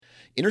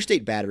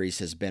Interstate Batteries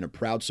has been a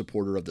proud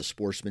supporter of the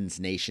Sportsman's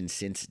Nation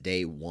since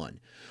day one.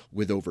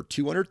 With over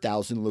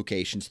 200,000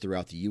 locations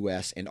throughout the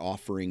U.S. and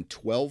offering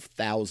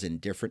 12,000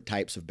 different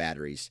types of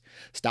batteries,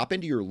 stop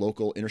into your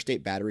local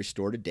Interstate Battery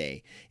store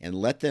today and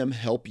let them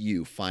help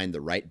you find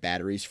the right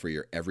batteries for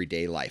your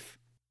everyday life.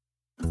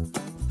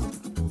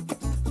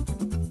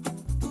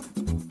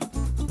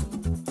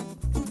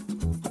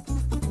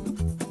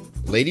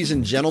 Ladies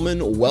and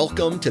gentlemen,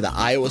 welcome to the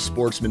Iowa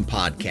Sportsman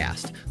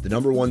Podcast, the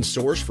number one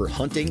source for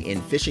hunting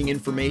and fishing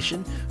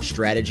information,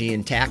 strategy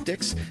and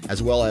tactics,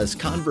 as well as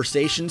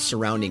conversations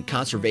surrounding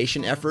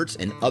conservation efforts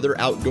and other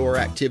outdoor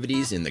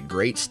activities in the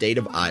great state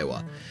of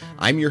Iowa.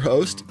 I'm your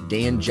host,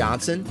 Dan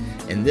Johnson,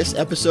 and this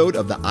episode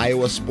of the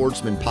Iowa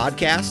Sportsman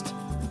Podcast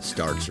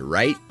starts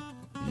right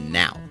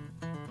now.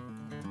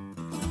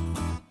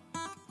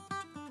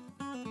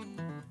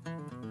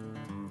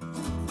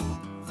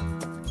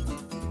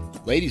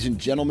 Ladies and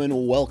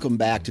gentlemen, welcome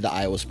back to the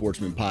Iowa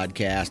Sportsman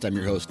Podcast. I'm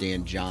your host,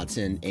 Dan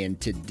Johnson, and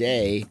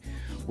today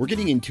we're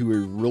getting into a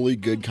really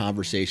good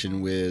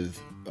conversation with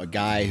a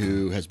guy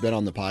who has been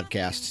on the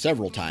podcast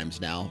several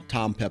times now,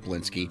 Tom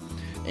Peplinski,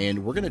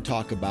 and we're going to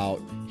talk about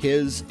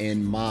his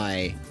and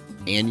my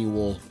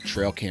annual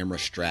trail camera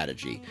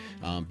strategy,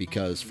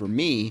 because for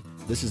me,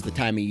 this is the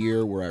time of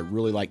year where I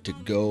really like to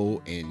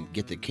go and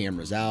get the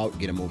cameras out,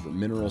 get them over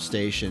mineral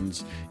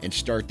stations, and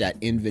start that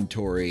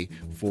inventory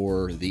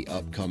for the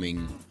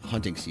upcoming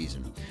hunting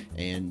season.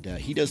 And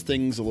he does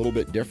things a little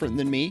bit different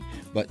than me,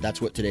 but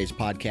that's what today's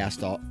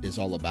podcast is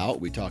all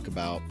about. We talk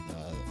about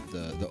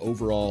the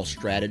overall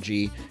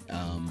strategy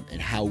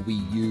and how we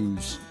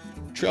use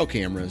trail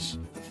cameras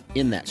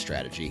in that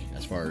strategy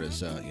as far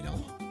as,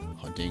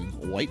 hunting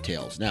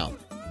whitetails. Now,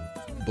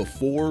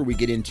 before we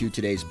get into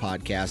today's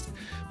podcast,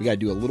 we got to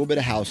do a little bit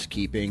of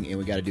housekeeping and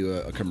we got to do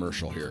a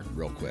commercial here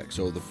real quick.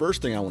 So the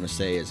first thing I want to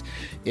say is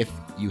if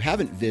you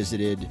haven't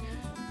visited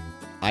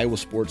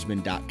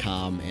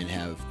iowasportsman.com and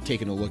have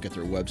taken a look at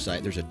their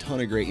website, there's a ton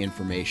of great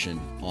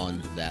information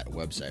on that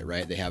website,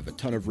 right? They have a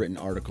ton of written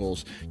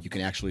articles. You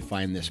can actually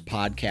find this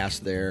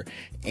podcast there.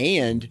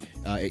 And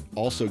it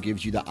also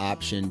gives you the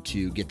option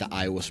to get the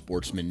Iowa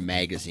Sportsman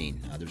magazine.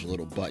 There's a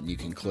little button you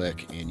can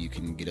click and you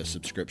can get a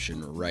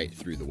subscription right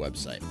through the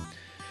website.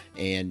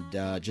 And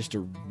just a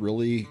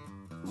really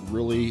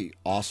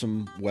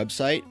awesome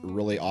website,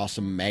 really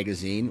awesome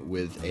magazine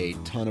with a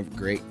ton of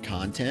great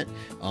content.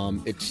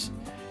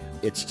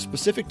 It's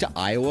specific to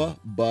Iowa,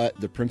 but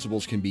the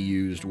principles can be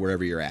used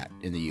wherever you're at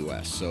in the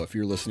U.S. So if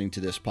you're listening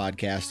to this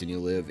podcast and you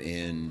live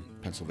in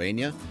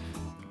Pennsylvania,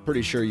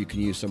 pretty sure you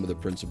can use some of the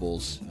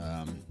principles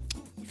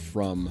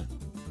from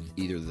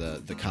either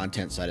the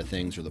content side of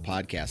things or the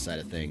podcast side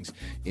of things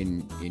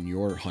in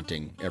your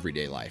hunting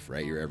everyday life,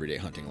 right? Your everyday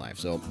hunting life.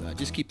 So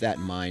just keep that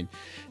in mind.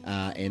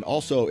 And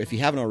also, if you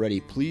haven't already,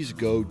 please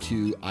go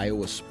to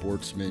Iowa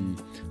Sportsman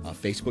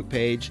Facebook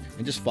page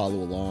and just follow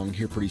along.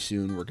 Here pretty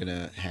soon we're going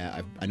to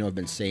have, I know I've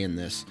been saying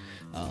this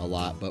a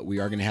lot, but we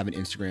are going to have an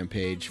Instagram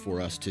page for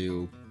us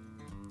to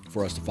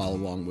follow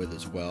along with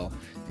as well.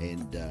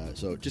 And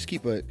so just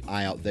keep an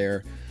eye out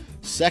there.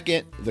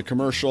 Second, the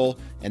commercial,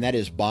 and that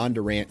is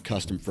Bondurant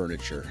Custom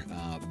Furniture.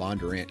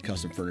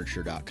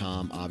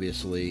 BondurantCustomFurniture.com,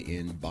 obviously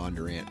in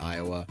Bondurant,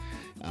 Iowa.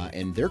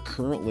 And they're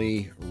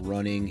currently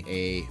running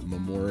a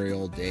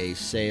Memorial Day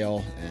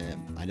sale.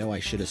 I know I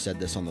should have said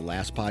this on the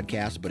last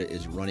podcast, but it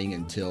is running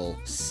until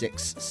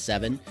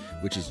 6/7,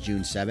 which is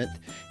June 7th.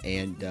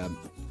 And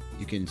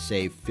you can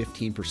save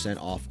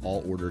 15% off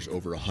all orders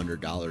over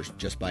 $100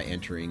 just by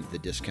entering the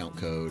discount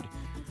code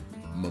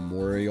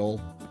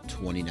Memorial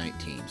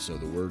 2019. So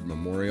the word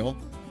Memorial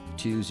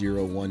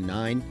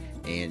 2019,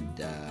 and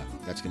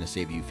that's going to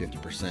save you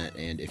 50%.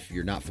 And if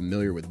you're not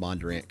familiar with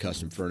Bondurant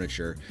Custom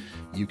Furniture,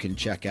 you can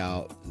check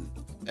out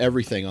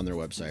everything on their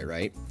website,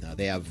 right?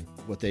 They have,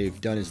 what they've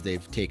done is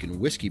they've taken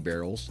whiskey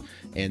barrels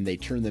and they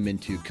turn them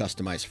into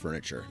customized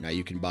furniture. Now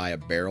you can buy a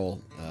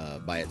barrel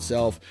by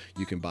itself.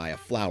 You can buy a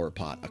flower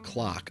pot, a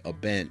clock, a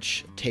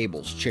bench,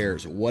 tables,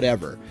 chairs,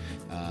 whatever.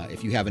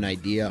 If you have an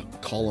idea,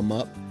 call them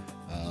up,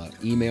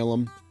 email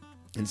them,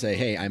 and say,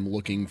 hey, I'm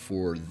looking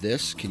for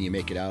this. Can you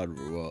make it out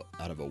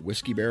of a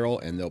whiskey barrel?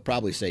 And they'll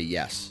probably say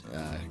yes,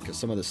 because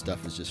some of this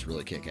stuff is just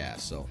really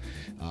kick-ass. So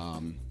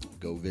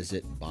go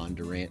visit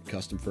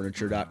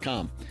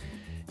BondurantCustomFurniture.com.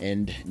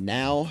 And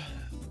now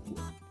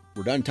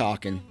we're done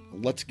talking.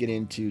 Let's get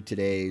into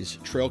today's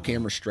Trail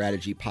Camera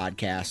Strategy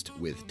Podcast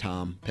with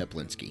Tom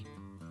Peplinski.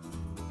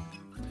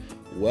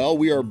 Well,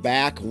 we are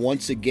back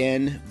once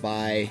again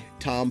by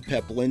Tom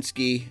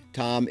Peplinski.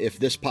 Tom, if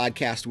this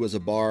podcast was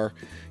a bar,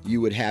 you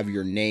would have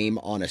your name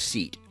on a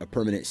seat, a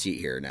permanent seat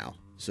here now.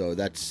 So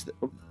that's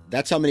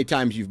how many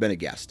times you've been a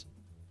guest.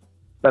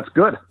 That's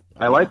good.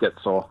 I like it.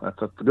 So that's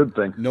a good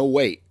thing. No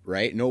wait,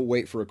 right? No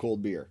wait for a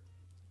cold beer.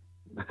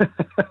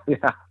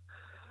 Yeah.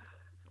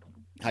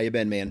 How you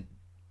been, man?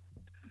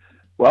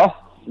 Well,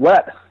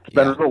 wet. It's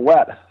been a little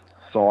wet.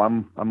 So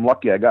I'm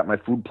lucky. I got my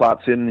food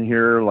plots in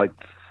here like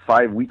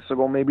 5 weeks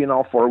ago, maybe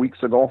now 4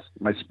 weeks ago,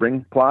 my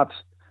spring plots.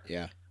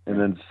 Yeah. And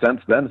then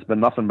since then, it's been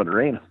nothing but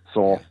rain.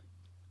 So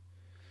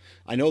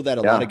I know that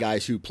a Yeah. lot of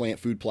guys who plant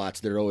food plots,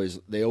 they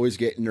always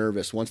get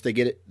nervous once they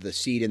get the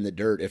seed in the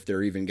dirt if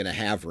they're even going to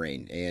have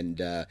rain, and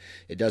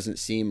it doesn't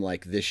seem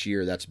like this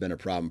year that's been a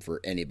problem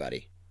for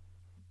anybody.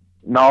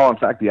 No, in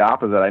fact, the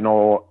opposite. I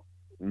know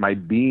my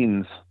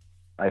beans,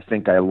 I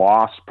think I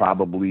lost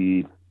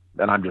probably,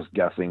 and I'm just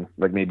guessing,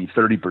 like maybe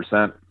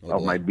 30%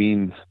 of my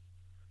beans.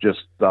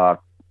 Just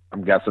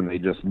I'm guessing they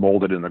just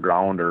molded in the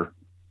ground, or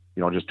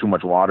just too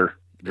much water,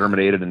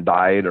 germinated and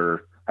died,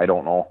 or I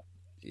don't know.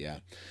 Yeah.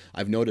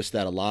 I've noticed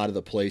that a lot of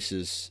the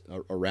places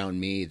around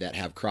me that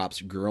have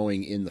crops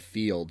growing in the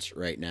fields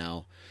right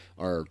now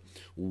are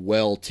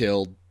well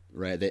tilled,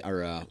 right? They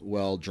are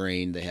well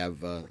drained. They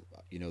have,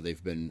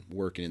 they've been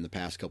working in the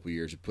past couple of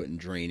years of putting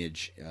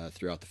drainage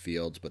throughout the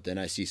fields. But then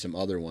I see some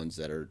other ones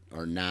that are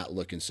not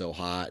looking so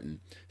hot and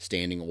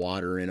standing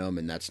water in them,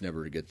 and that's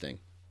never a good thing.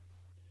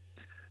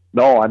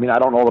 No, I mean, I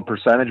don't know the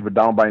percentage, but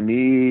down by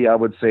me, I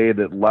would say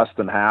that less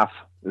than half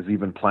is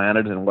even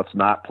planted, and what's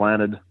not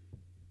planted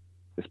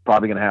is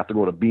probably going to have to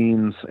go to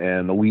beans,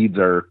 and the weeds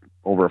are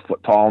over a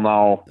foot tall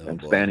now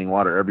and standing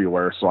water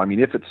everywhere. So, I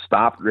mean, if it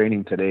stopped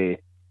raining today,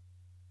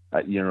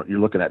 you're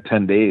looking at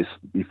 10 days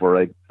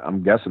before,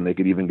 I'm guessing they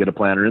could even get a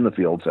planter in the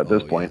fields at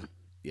this point.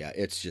 Yeah,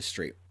 it's just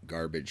straight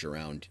garbage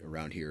around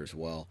here as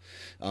well.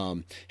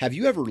 Have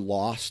you ever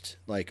lost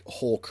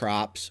whole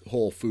crops,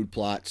 whole food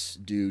plots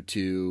due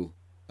to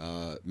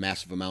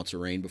massive amounts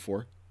of rain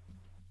before?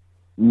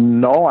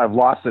 No, I've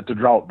lost it to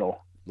drought though.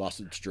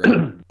 Lost it to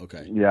drought.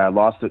 Okay. Yeah, I've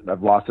lost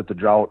it to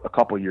drought a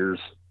couple years,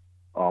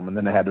 and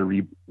then I had to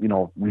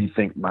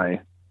rethink my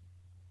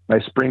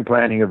spring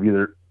planting of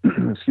either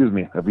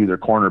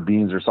corn or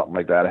beans or something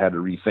like that. I had to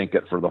rethink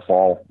it for the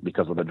fall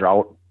because of the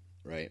drought.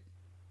 Right.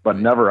 But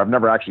I've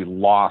never actually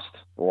lost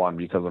one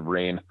because of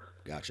rain.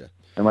 Gotcha.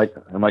 And like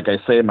I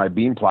say, my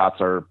bean plots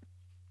are,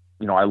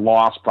 I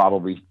lost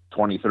probably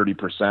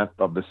 20-30%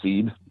 of the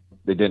seed.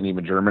 They didn't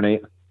even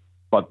germinate,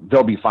 but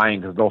they'll be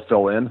fine because they'll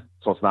fill in.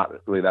 So it's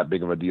not really that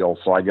big of a deal.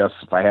 So I guess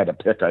if I had to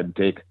pick, I'd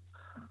take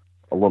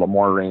a little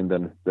more rain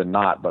than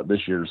not. But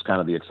this year's kind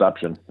of the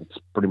exception. It's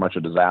pretty much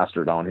a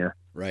disaster down here.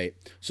 Right.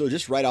 So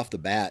just right off the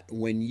bat,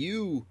 when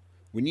you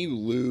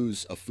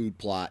lose a food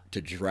plot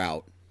to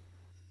drought,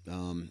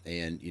 and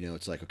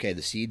it's like, okay,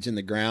 the seed's in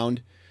the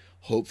ground.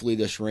 Hopefully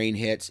this rain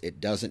hits.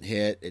 It doesn't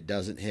hit. It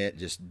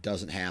just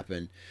doesn't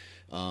happen.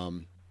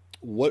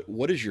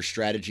 What is your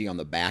strategy on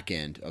the back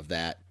end of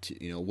that?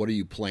 What are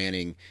you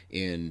planning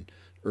in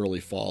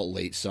early fall,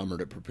 late summer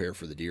to prepare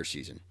for the deer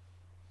season?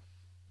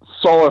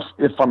 So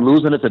if I'm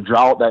losing it to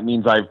drought, that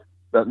means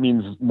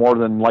more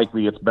than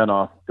likely it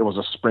was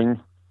a spring,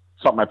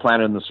 something I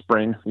planted in the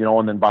spring,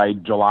 and then by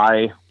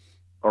July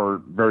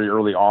or very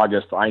early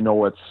August, I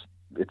know it's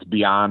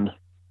beyond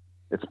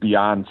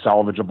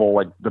salvageable.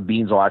 Like the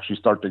beans will actually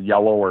start to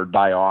yellow or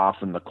die off,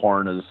 and the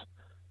corn is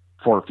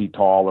 4 feet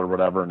tall or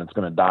whatever, and it's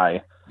going to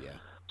die. Yeah.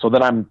 So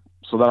then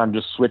I'm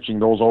just switching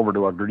those over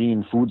to a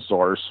green food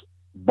source,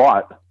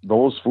 but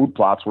those food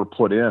plots were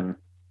put in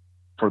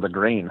for the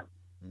grain,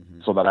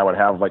 so that I would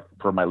have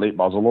for my late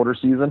muzzleloader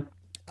season.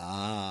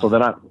 So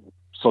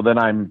then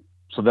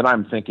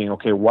I'm thinking,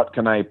 okay, what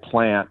can I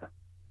plant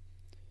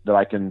that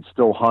I can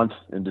still hunt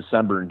in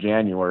December and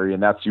January?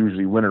 And that's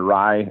usually winter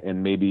rye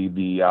and maybe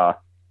the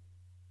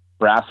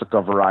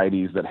brassica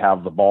varieties that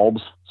have the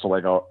bulbs. So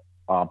like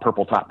a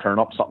purple top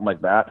turnip, something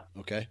like that.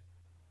 Okay.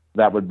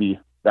 That would be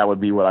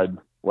what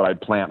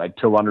I'd plant. I'd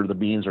till under the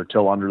beans or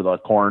till under the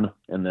corn,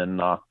 and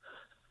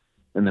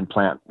then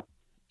plant.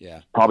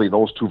 Yeah. Probably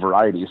those two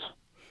varieties.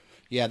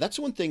 Yeah, that's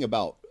one thing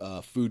about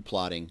food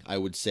plotting. I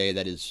would say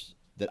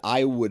that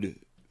I would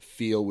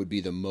feel would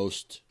be the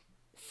most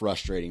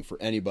frustrating for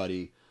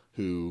anybody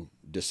who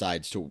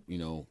decides to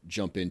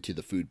jump into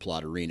the food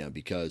plot arena,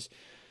 because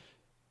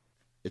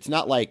it's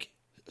not like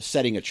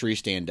setting a tree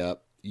stand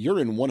up.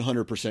 You're in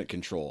 100%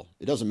 control.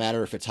 It doesn't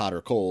matter if it's hot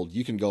or cold.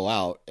 You can go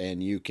out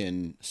and you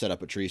can set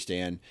up a tree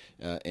stand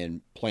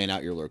and plan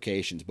out your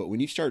locations. But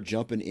when you start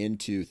jumping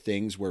into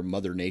things where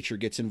Mother Nature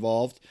gets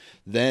involved,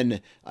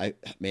 then I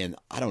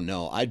don't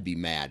know. I'd be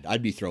mad.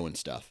 I'd be throwing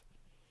stuff.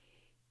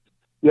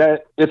 Yeah,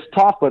 it's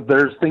tough, but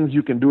there's things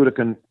you can do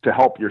to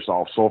help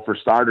yourself. So for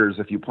starters,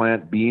 if you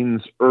plant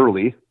beans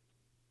early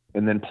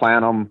and then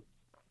plant them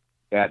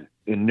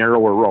in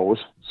narrower rows.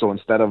 So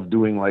instead of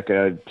doing like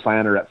a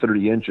planter at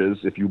 30 inches,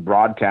 if you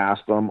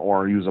broadcast them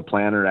or use a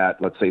planter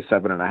at, let's say,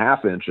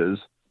 7.5 inches,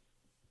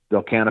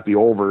 they'll canopy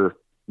over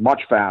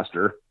much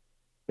faster,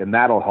 and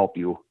that'll help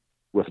you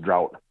with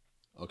drought.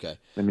 Okay.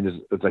 I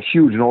mean, it's a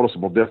huge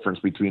noticeable difference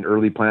between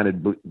early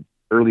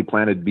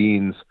planted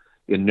beans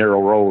in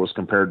narrow rows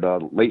compared to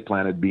late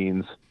planted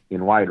beans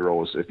in wide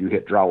rows if you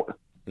hit drought.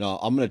 No,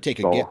 I'm going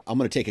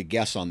to take a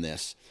guess on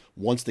this.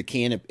 Once the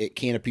it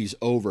canopies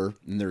over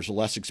and there's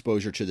less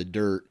exposure to the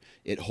dirt,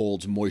 it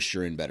holds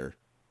moisture in better.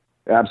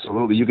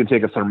 Absolutely. You can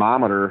take a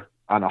thermometer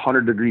on a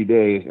 100-degree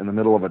day in the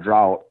middle of a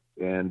drought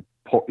and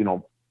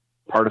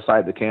part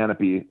aside the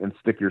canopy and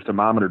stick your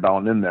thermometer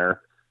down in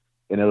there,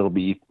 and it'll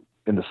be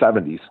in the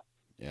 70s.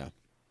 Yeah.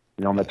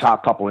 In the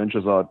top couple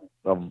inches of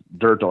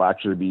dirt will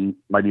actually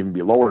might even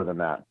be lower than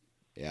that.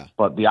 Yeah.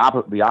 But the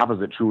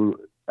opposite true.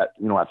 At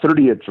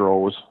 30-inch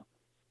rows,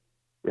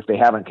 if they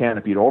haven't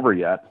canopied over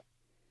yet,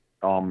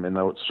 and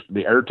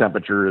the air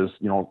temperature is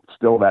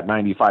still that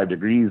 95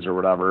 degrees or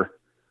whatever,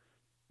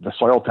 the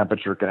soil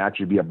temperature can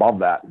actually be above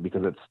that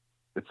because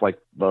it's like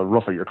the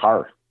roof of your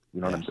car.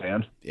 You know what I'm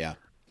saying? Yeah.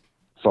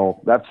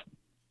 So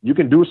you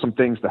can do some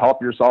things to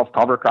help yourself.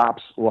 Cover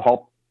crops will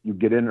help you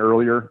get in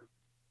earlier.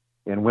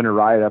 In winter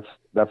rye,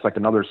 that's like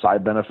another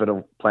side benefit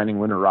of planting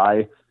winter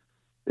rye,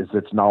 is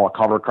it's now a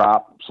cover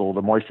crop. So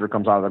the moisture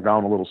comes out of the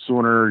ground a little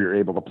sooner. You're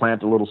able to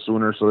plant a little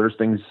sooner. So there's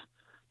things,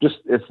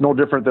 it's no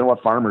different than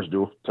what farmers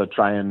do to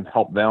try and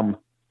help them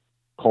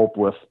cope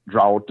with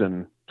drought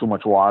and too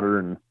much water.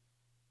 And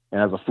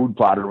as a food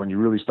plotter, when you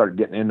really start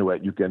getting into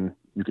it, you can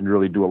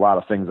really do a lot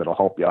of things that'll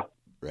help you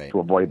to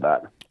avoid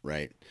that.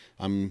 Right.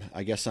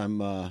 I guess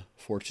I'm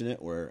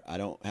fortunate where I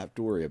don't have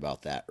to worry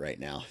about that right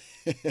now.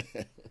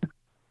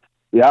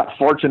 Yeah,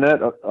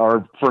 fortunate,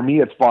 or for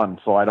me, it's fun.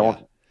 So I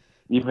don't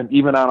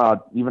even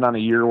on a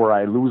year where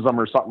I lose them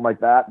or something like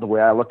that. The way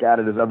I look at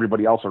it is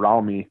everybody else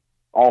around me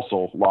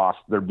also lost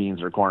their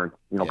beans or corn.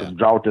 Because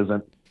drought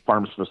isn't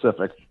farm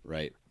specific.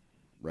 Right.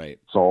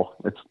 So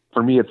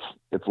for me,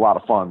 it's a lot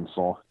of fun.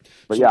 So,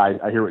 but yeah,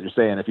 I hear what you're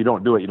saying. If you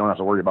don't do it, you don't have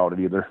to worry about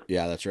it either.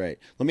 Yeah, that's right.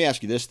 Let me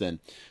ask you this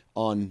then: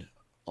 on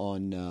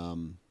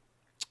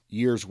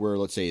years where,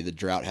 let's say, the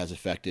drought has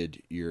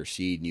affected your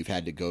seed and you've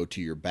had to go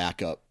to your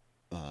backup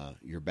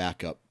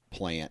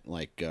plant,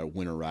 like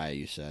winter rye,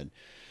 you said,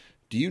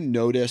 do you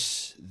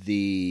notice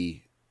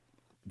the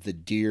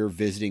deer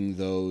visiting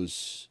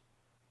those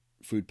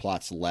food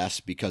plots less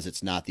because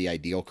it's not the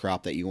ideal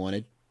crop that you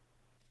wanted?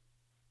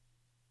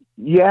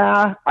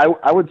 Yeah,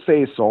 I would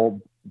say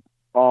so.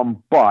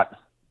 But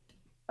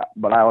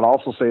I would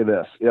also say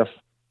this: if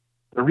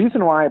the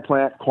reason why I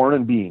plant corn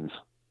and beans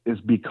is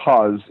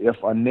because if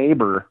a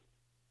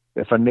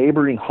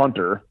neighboring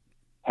hunter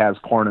has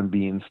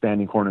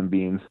standing corn and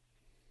beans,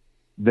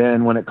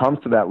 then when it comes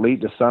to that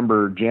late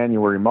December,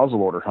 January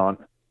muzzleloader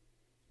hunt,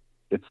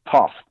 it's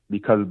tough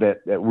because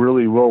that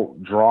really will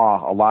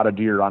draw a lot of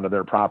deer onto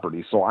their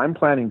property. So I'm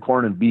planting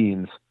corn and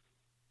beans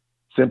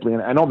simply,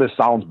 and I know this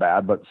sounds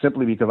bad, but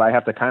simply because I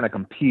have to kind of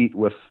compete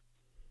with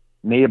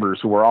neighbors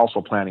who are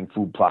also planting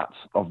food plots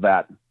of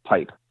that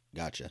type.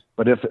 Gotcha.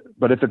 But if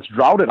it's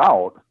droughted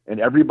out and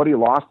everybody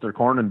lost their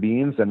corn and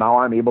beans, and now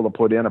I'm able to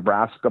put in a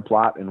brassica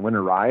plot in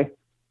winter rye,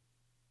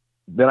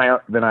 then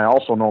I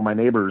also know my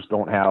neighbors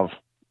don't have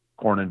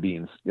corn and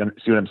beans. You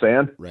see what I'm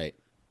saying? Right.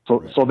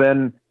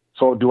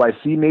 So do I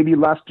see maybe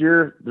less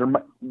deer?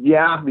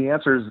 The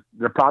answer is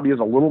there probably is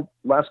a little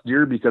less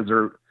deer because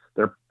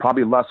they're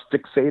probably less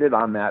fixated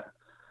on that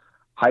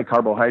high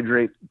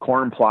carbohydrate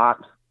corn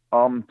plot,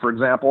 for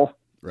example.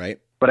 Right.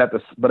 But at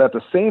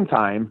the same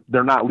time,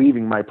 they're not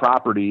leaving my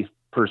property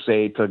per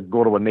se to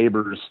go to a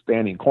neighbor's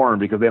standing corn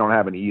because they don't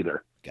have any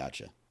either.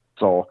 Gotcha.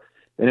 So,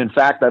 and in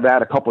fact, I've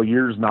had a couple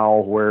years now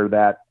where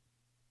that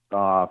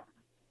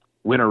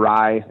winter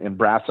rye and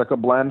brassica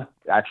blend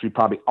actually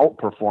probably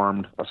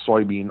outperformed a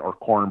soybean or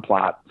corn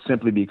plot,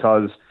 simply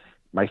because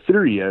my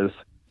theory is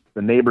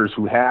the neighbors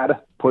who had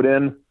put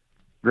in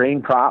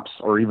grain crops,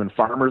 or even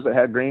farmers that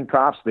had grain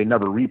crops, they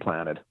never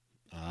replanted.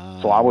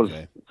 So I was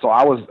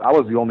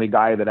the only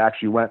guy that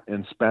actually went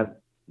and spent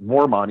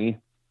more money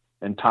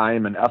and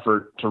time and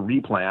effort to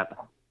replant.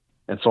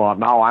 And so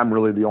now I'm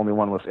really the only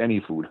one with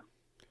any food.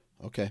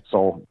 Okay.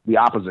 So the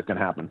opposite can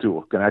happen too.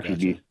 It can actually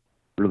be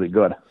really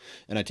good.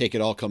 And I take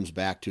it all comes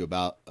back to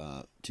about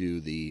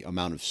to the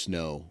amount of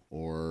snow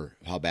or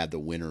how bad the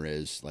winter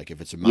is. Like if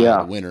it's a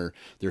mild winter,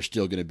 they're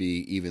still going to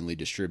be evenly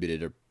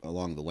distributed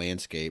along the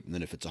landscape. And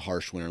then if it's a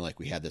harsh winter like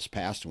we had this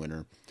past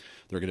winter,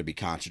 they're going to be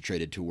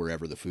concentrated to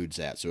wherever the food's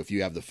at. So if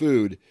you have the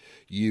food,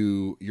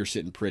 you're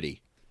sitting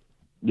pretty.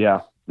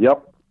 Yeah.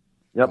 Yep.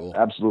 Cool.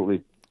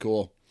 Absolutely.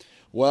 Cool.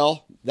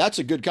 Well, that's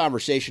a good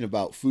conversation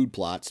about food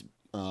plots.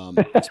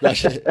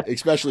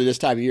 Especially this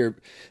time of year,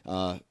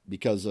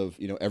 because of,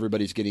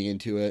 everybody's getting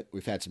into it.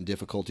 We've had some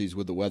difficulties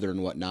with the weather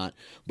and whatnot,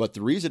 but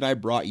the reason I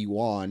brought you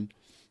on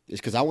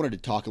is because I wanted to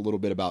talk a little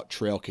bit about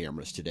trail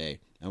cameras today.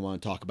 I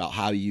want to talk about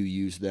how you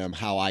use them,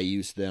 how I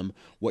use them,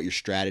 what your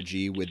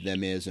strategy with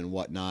them is and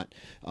whatnot.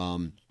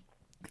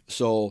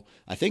 So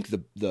I think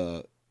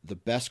the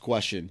best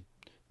question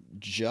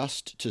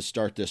just to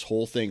start this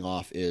whole thing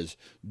off is,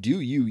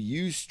 do you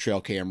use trail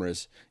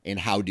cameras and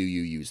how do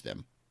you use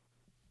them?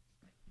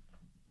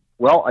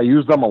 Well, I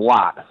use them a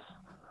lot.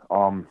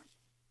 And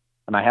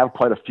I have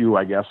quite a few,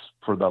 I guess,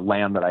 for the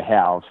land that I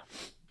have.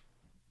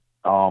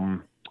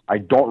 I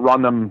don't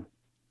run them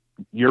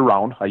year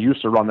round. I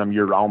used to run them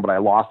year round, but I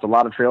lost a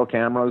lot of trail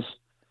cameras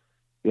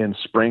in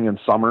spring and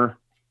summer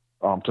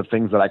to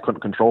things that I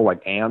couldn't control,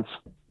 like ants.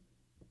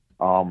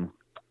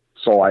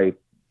 So I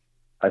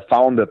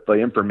found that the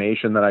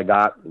information that I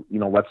got,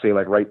 let's say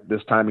like right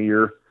this time of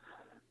year,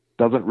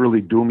 doesn't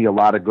really do me a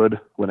lot of good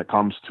when it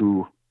comes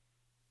to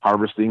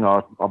harvesting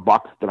a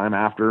buck that I'm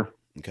after.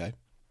 Okay.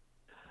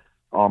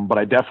 But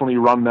I definitely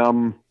run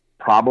them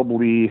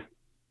probably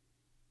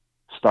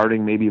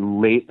starting maybe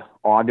late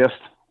August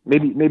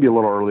maybe a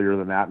little earlier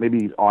than that,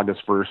 maybe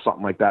August 1st,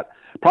 something like that.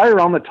 Probably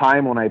around the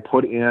time when I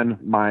put in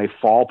my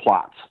fall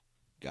plots.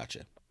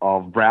 Gotcha.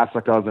 Of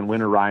brassicas and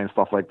winter rye and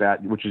stuff like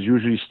that, which is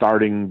usually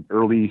starting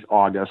early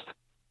August.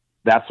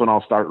 That's when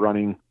I'll start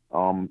running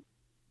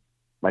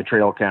my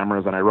trail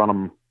cameras, and I run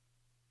them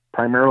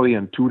primarily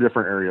in two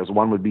different areas.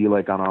 One would be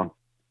like on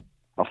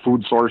a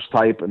food source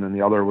type, and then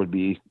the other would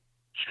be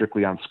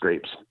strictly on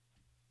scrapes.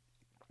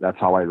 That's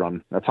how I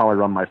run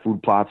my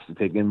food plots, to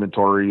take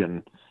inventory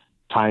and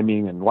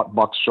timing and what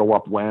bucks show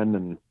up when,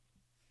 and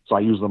so I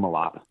use them a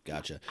lot.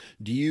 Gotcha.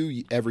 Do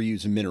you ever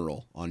use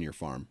mineral on your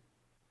farm?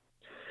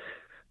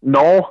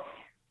 No.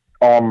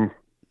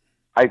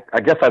 I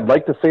guess I'd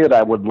like to say that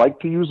I would like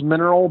to use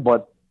mineral,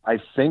 but I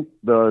think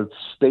the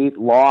state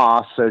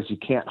law says you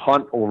can't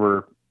hunt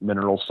over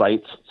mineral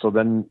sites. So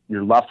then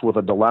you're left with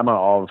a dilemma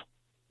of,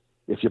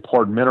 if you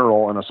poured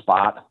mineral in a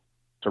spot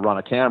to run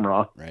a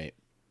camera, right,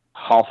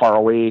 how far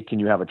away can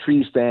you have a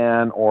tree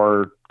stand,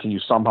 or can you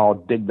somehow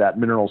dig that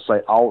mineral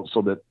site out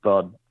so that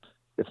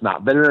it's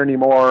not there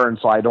anymore? And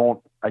so I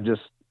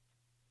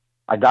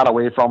got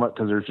away from it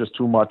because there's just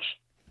too much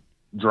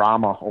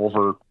drama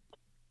over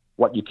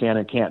what you can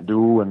and can't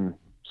do, and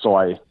so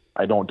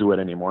I don't do it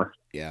anymore.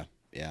 Yeah.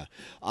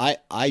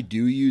 I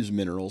do use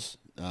minerals,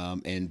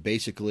 and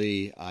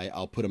basically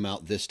I'll put them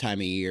out this time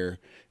of year,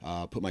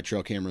 put my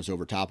trail cameras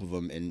over top of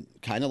them, and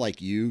kind of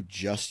like you,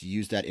 just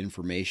use that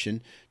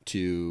information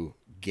to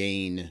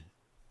gain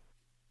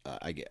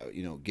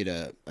get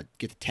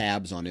the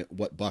tabs on it,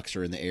 what bucks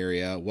are in the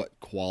area, what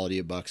quality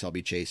of bucks I'll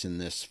be chasing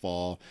this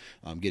fall,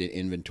 get an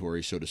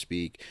inventory, so to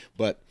speak.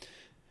 But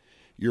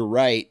you're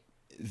right.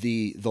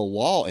 The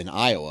law in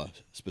Iowa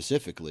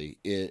specifically,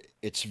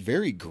 it's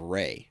very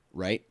gray,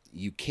 right?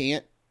 You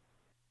can't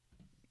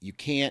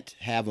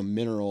have a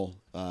mineral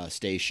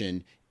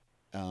station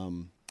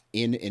in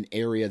an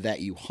area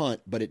that you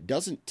hunt, but it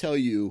doesn't tell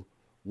you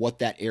what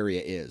that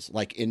area is.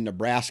 Like in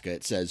Nebraska,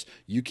 it says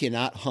you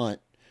cannot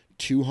hunt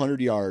 200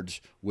 yards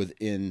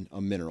within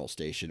a mineral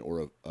station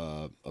or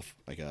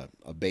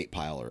a bait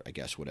pile, or I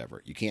guess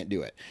whatever. You can't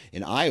do it.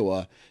 In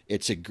Iowa,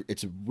 it's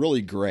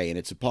really gray, and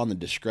it's upon the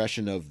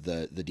discretion of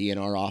the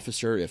DNR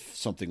officer if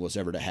something was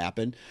ever to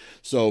happen.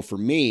 So for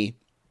me,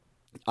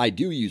 I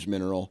do use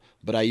mineral,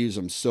 but I use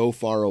them so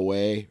far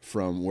away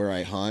from where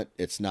I hunt,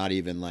 it's not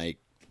even like,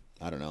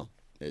 I don't know,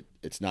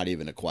 it's not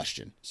even a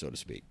question, so to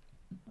speak.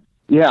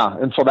 Yeah,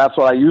 and so that's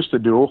what I used to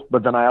do,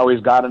 but then I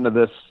always got into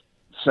this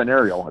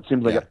scenario. It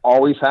seems like it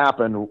always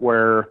happened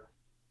where,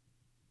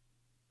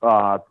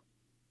 for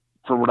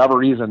whatever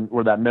reason,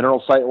 where that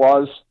mineral site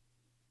was,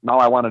 now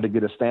I wanted to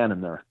get a stand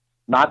in there.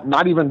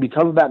 Not even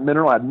because of that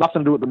mineral. I had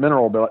nothing to do with the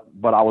mineral,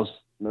 but I was,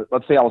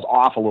 let's say I was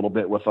off a little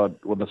bit with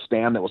a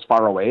stand that was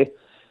far away.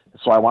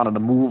 So I wanted to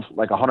move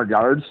like 100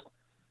 yards.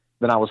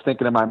 Then I was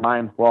thinking in my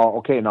mind, well,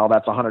 okay, now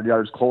that's 100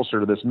 yards closer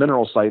to this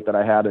mineral site that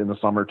I had in the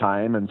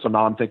summertime. And so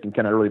now I'm thinking,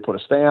 can I really put a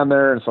stand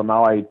there? And so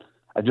now I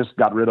just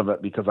got rid of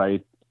it because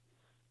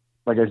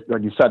like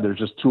you said, there's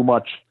just too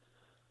much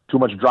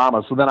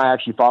drama. So then I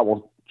actually thought,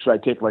 well, should I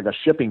take like a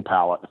shipping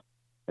pallet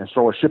and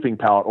throw a shipping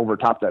pallet over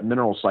top that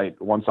mineral site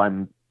once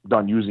I'm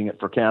done using it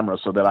for camera,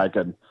 so that I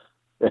could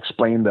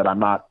explain that I'm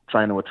not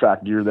trying to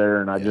attract deer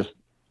there. And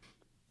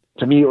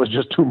to me, it was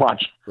just too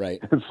much. Right.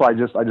 And so I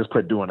just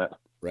quit doing it.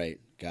 Right.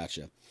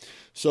 Gotcha.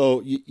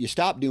 So you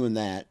stopped doing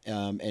that.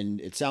 And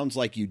it sounds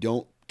like you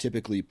don't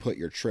typically put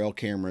your trail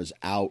cameras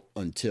out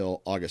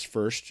until August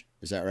 1st.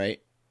 Is that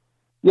right?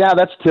 Yeah,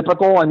 that's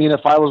typical. I mean,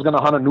 if I was going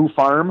to hunt a new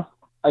farm,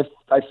 I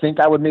think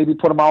I would maybe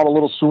put them out a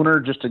little sooner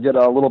just to get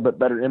a little bit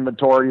better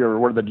inventory or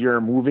where the deer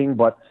are moving.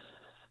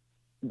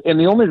 And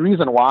the only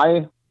reason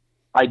why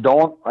I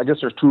don't, I guess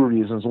there's two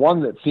reasons.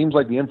 One, it seems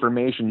like the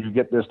information you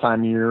get this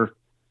time of year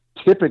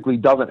typically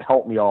doesn't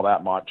help me all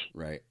that much.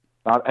 Right.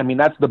 I mean,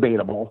 that's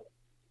debatable.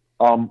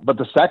 But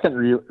the second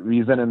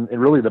reason, and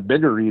really the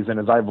bigger reason,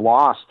 is I've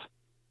lost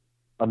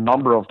a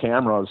number of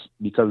cameras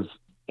because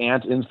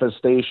ant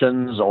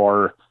infestations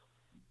or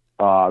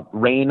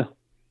rain.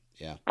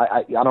 Yeah.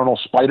 I don't know,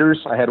 spiders.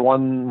 I had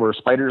one where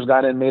spiders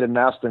got in, made a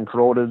nest, and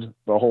corroded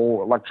the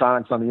whole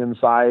electronics on the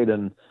inside.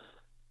 And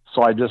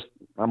so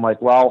I'm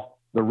like, well,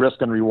 the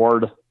risk and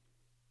reward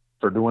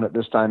for doing it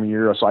this time of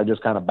year. So I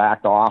just kind of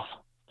backed off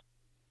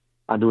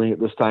on doing it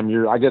this time of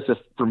year. I guess if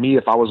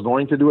I was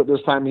going to do it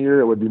this time of year,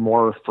 it would be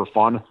more for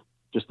fun,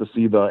 just to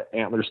see the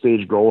antler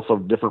stage growth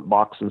of different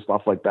bucks and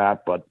stuff like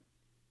that. But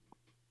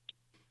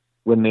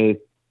when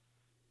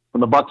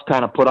the bucks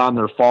kind of put on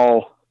their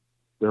fall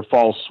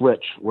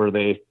switch, where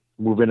they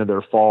move into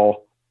their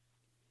fall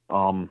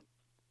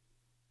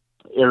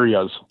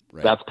areas,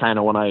 right, that's kind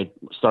of when I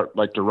start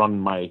like to run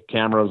my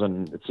cameras,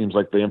 and it seems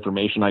like the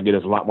information I get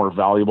is a lot more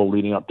valuable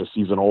leading up to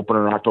season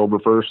opener October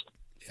 1st.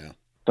 Yeah.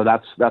 So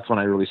that's when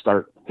I really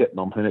start hitting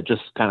them, and it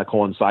just kind of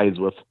coincides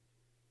with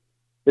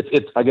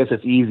it's I guess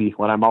it's easy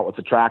when I'm out with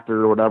the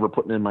tractor or whatever,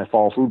 putting in my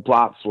fall food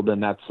plots. Well, then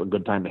that's a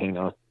good time to hang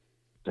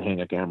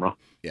a camera.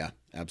 Yeah,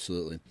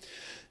 absolutely.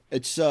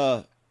 It's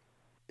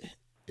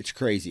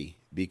crazy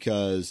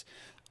because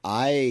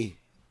I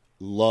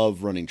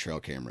love running trail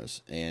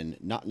cameras, and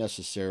not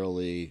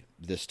necessarily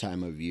this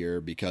time of year,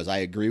 because I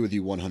agree with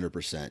you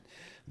 100%.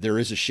 There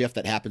is a shift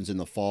that happens in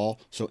the fall,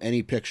 so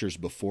any pictures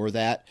before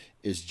that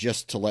is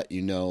just to let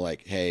you know,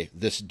 like, hey,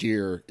 this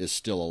deer is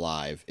still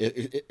alive.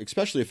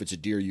 Especially if it's a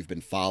deer you've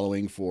been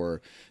following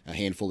for a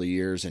handful of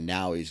years, and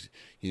now he's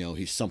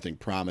something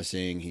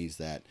promising. He's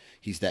that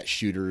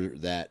shooter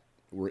that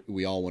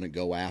we all want to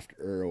go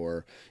after,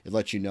 or it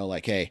lets you know,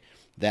 like, hey,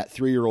 that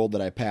 3-year-old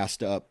that I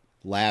passed up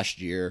last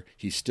year,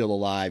 he's still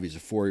alive. He's a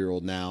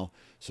 4-year-old now,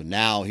 so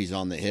now he's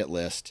on the hit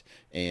list,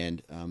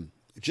 and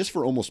just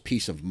for almost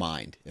peace of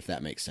mind, if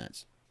that makes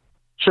sense.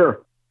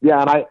 Sure.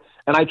 Yeah.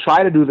 And I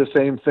try to do the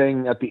same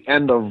thing at the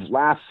end of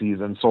last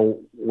season.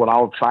 So what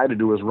I'll try to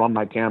do is run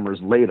my cameras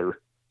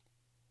later.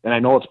 And I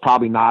know it's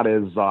probably not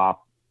as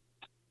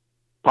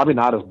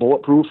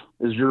bulletproof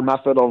as your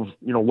method of,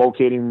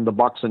 locating the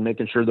bucks and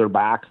making sure they're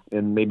back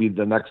in maybe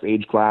the next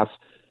age class.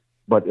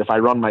 But if I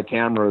run my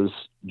cameras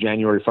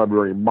January,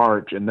 February,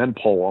 March, and then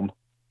pull them,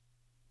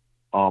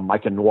 I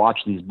can watch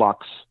these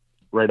bucks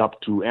right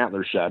up to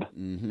antler shed.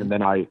 Mm-hmm. And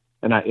then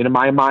in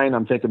my mind,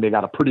 I'm thinking they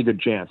got a pretty good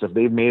chance. If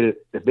they've made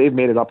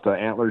it up to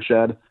antler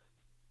shed,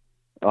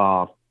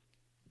 the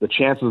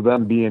chances of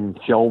them being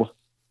killed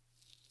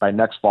by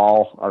next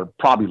fall are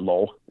probably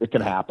low. It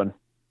can happen,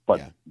 but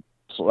yeah.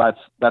 So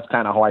that's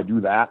kind of how I do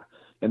that.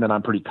 And then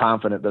I'm pretty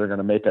confident that they're going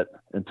to make it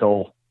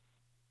until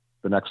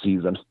the next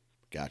season.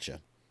 Gotcha.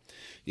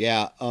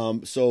 Yeah.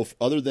 So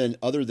other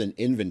than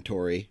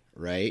inventory,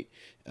 right?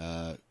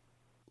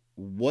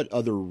 What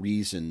other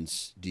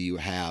reasons do you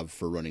have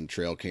for running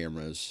trail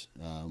cameras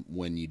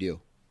when you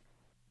do?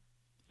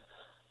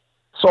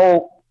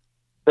 So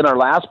in our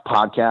last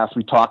podcast,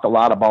 we talked a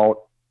lot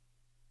about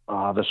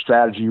the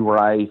strategy where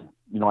I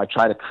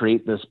try to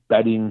create this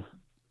bedding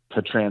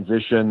to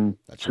transition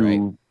That's to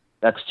right.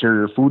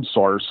 exterior food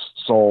source.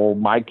 So a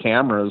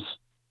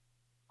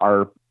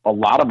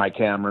lot of my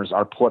cameras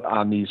are put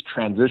on these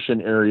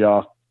transition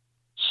area,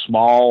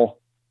 small,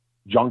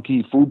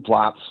 junky food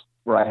plots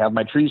where I have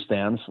my tree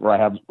stands, where I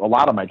have a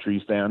lot of my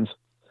tree stands,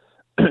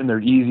 and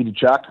they're easy to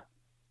check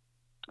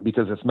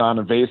because it's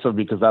non-invasive,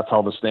 because that's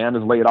how the stand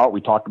is laid out. We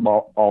talked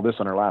about all this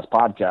in our last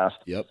podcast.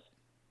 Yep.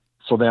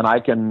 So then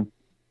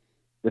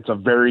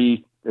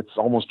it's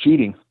almost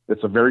cheating.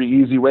 It's a very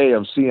easy way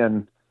of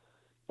seeing,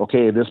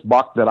 okay, this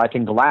buck that I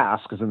can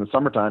glass, because in the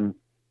summertime,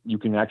 you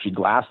can actually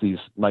glass these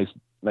nice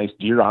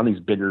deer on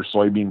these bigger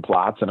soybean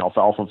plots and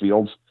alfalfa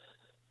fields.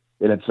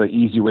 And it's an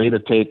easy way to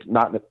take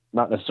not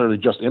necessarily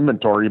just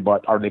inventory,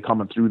 but are they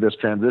coming through this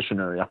transition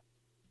area?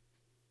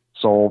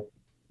 So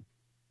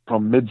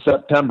from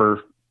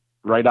mid-September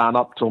right on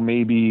up till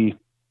maybe,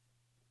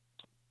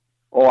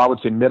 I would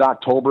say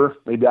mid-October,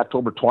 maybe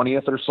October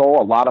 20th or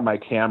so, a lot of my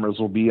cameras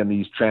will be in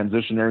these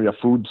transition area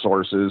food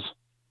sources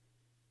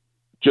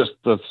just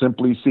to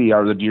simply see,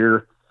 are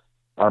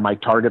my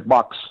target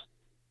bucks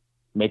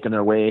making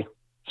their way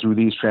through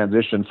these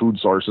transition food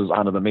sources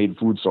onto the main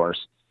food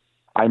source.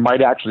 I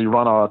might actually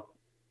run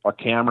a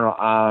camera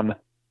on,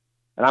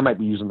 and I might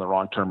be using the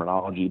wrong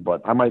terminology,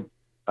 but I might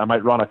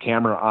run a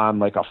camera on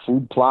like a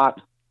food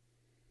plot.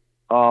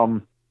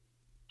 What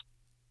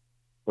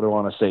do I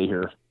want to say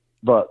here?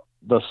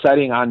 The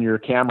setting on your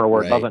camera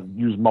where Right. It doesn't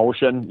use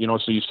motion,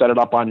 so you set it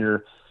up on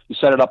your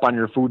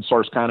food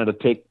source kind of to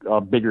take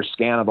a bigger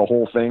scan of the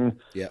whole thing.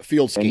 Yeah.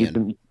 Field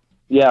scan.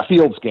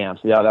 Field scans.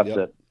 Yeah, that's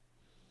it.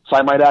 So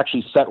I might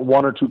actually set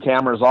 1 or 2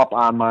 cameras up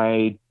on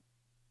my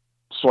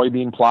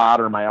soybean plot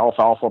or my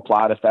alfalfa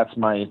plot, if that's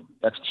my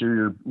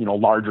exterior,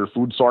 larger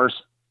food source,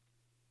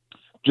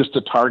 just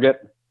to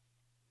target,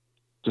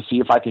 to see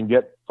if I can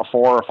get a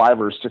 4 or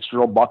 5 or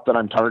 6-year-old buck that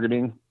I'm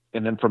targeting.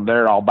 And then from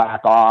there, I'll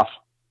back off,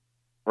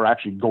 or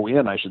actually go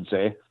in, I should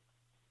say,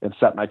 and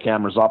set my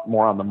cameras up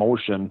more on the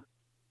motion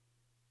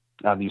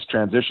on these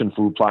transition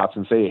food plots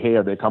and say, hey,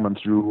 are they coming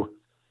through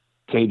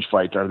Cage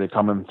Fight? Are they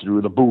coming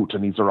through the Boot?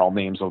 And these are all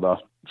names of the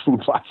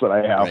food plots that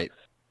I have. Right.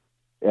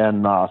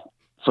 And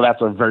so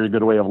that's a very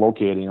good way of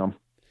locating them.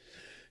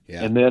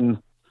 Yeah. And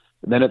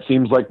then it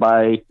seems like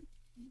by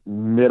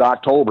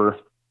mid-October,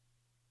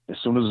 as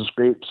soon as the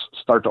scrapes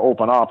start to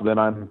open up, then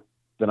I'm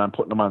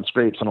putting them on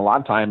scrapes. And a lot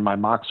of time my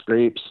mock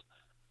scrapes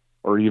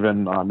or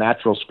even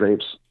natural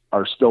scrapes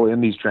are still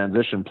in these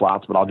transition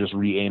plots, but I'll just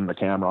re-aim the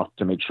camera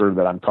to make sure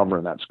that I'm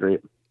covering that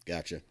scrape.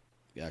 Gotcha.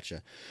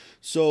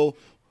 So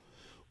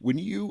when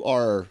you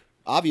are,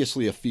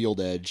 obviously a field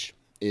edge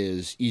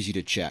is easy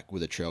to check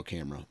with a trail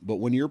camera, but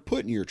when you're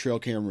putting your trail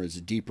cameras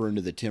deeper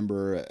into the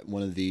timber,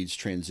 one of these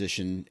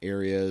transition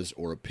areas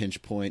or a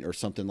pinch point or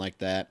something like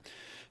that,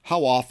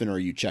 how often are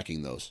you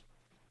checking those?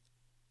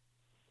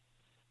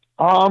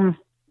 Well,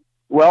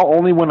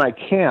 only when I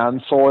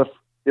can. So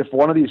if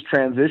one of these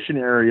transition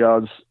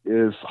areas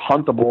is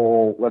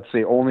huntable, let's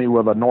say only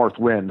with a north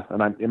wind,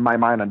 and in my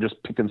mind, I'm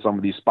just picking some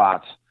of these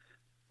spots,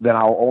 then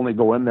I'll only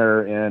go in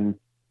there and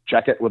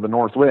check it with a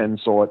north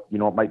wind. So it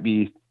might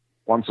be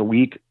once a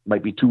week,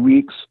 might be 2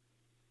 weeks.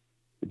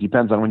 It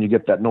depends on when you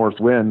get that north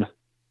wind.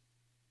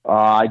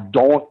 I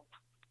don't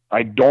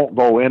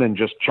go in and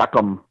just check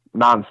them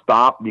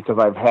nonstop because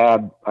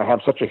I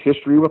have such a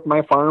history with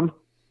my farm.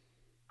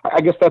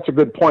 I guess that's a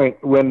good point.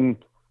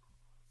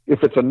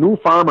 If it's a new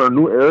farm or a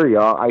new area,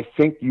 I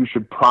think you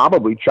should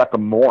probably check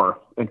them more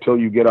until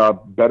you get a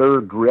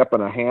better grip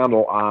and a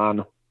handle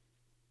on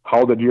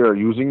how the deer are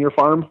using your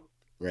farm.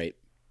 Right.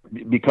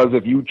 Because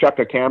if you check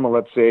a camera,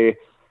 let's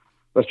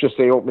just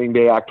say opening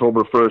day,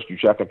 October 1st, you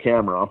check a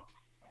camera,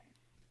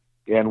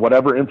 and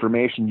whatever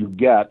information you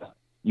get,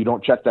 you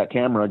don't check that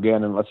camera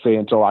again, and let's say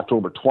until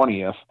October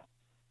 20th,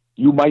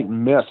 you might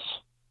miss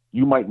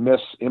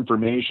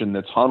information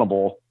that's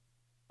huntable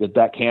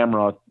that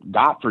camera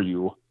got for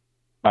you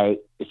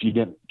if you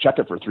didn't check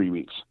it for 3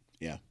 weeks.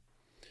 Yeah.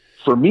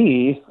 For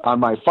me, on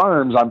my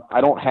farms,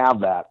 I don't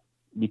have that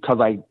because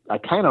I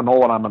kind of know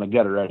what I'm going to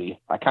get already.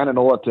 I kind of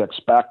know what to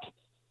expect,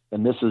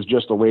 and this is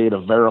just a way to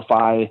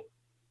verify,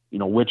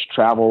 which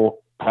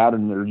travel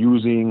pattern they're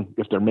using,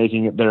 if they're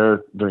making it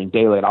there during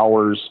daylight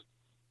hours.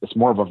 It's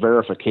more of a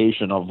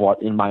verification of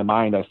what, in my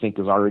mind, I think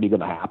is already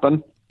going to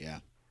happen. Yeah.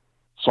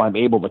 So I'm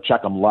able to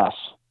check them less.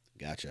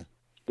 Gotcha.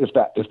 If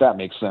that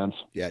makes sense.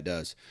 Yeah, it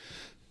does.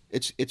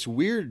 It's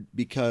weird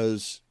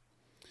because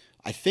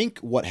I think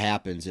what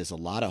happens is a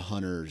lot of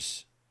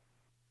hunters,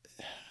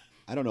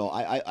 I don't know.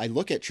 I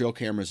look at trail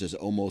cameras as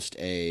almost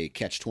a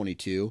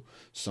catch-22.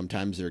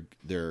 Sometimes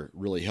they're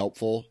really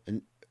helpful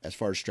as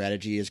far as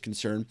strategy is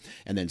concerned,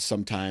 and then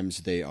sometimes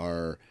they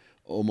are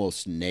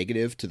almost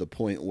negative to the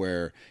point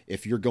where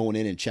if you're going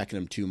in and checking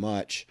them too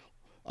much,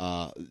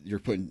 you're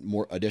putting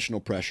more additional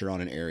pressure on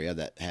an area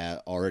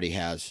that already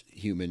has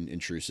human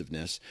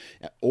intrusiveness.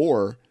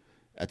 Or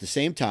at the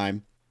same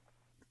time,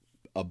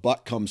 a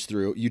buck comes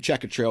through. You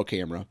check a trail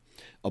camera,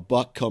 a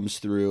buck comes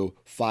through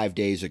 5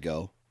 days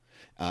ago.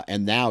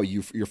 And now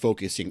you're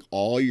focusing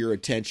all your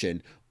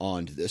attention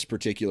on this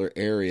particular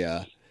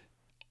area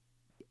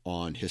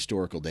on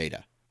historical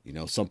data,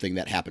 something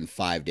that happened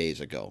 5 days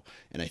ago.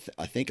 And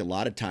I think a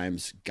lot of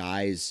times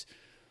guys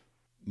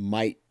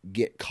might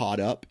get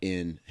caught up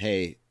in,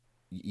 hey,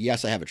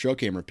 yes, I have a trail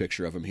camera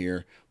picture of him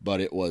here,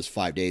 but it was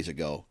 5 days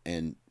ago.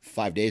 And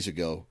 5 days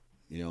ago,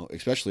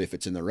 especially if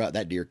it's in the rut,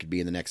 that deer could be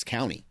in the next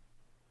county.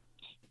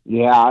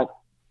 Yeah,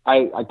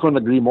 I couldn't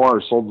agree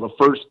more. So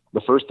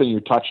the first thing you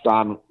touched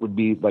on would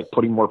be like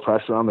putting more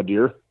pressure on the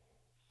deer.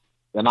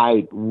 And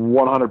I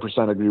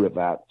 100% agree with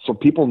that. So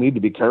people need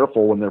to be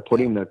careful when they're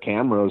putting their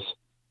cameras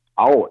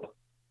out,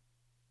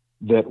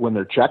 that when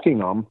they're checking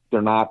them,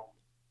 they're not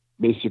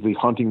basically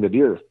hunting the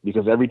deer,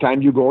 because every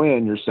time you go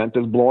in, your scent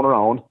is blowing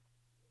around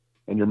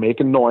and you're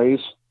making noise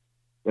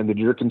and the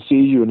deer can see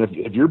you. And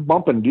if you're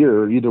bumping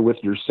deer either with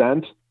your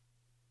scent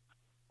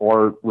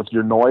or with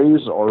your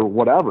noise or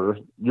whatever,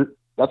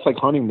 that's like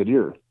hunting the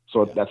deer.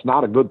 So that's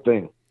not a good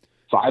thing.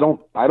 So I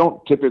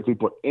don't typically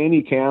put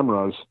any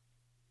cameras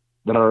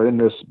that are in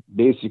this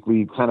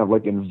basically kind of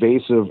like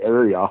invasive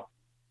area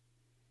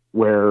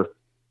where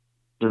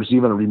there's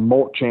even a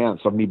remote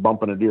chance of me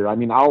bumping a deer. I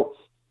mean, I'll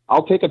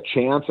take a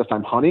chance if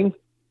I'm hunting,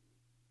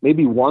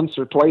 maybe once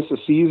or twice a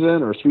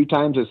season or 3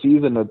 times a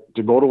season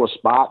to go to a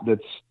spot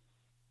that's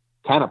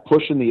kind of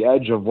pushing the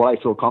edge of what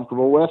I feel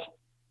comfortable with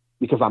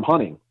because I'm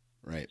hunting.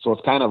 Right. So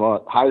it's kind of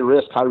a high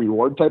risk, high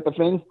reward type of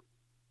thing.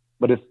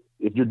 But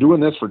if you're doing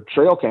this for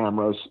trail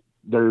cameras,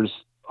 there's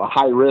a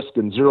high risk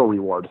and zero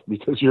reward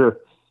because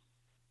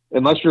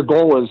unless your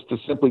goal is to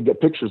simply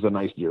get pictures of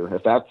nice deer.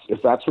 If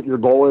that's what your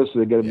goal is,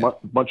 to get a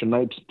bunch of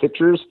nice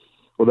pictures,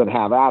 well then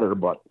have at her.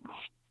 But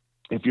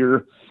if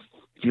you're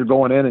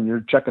going in and you're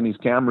checking these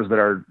cameras that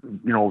are,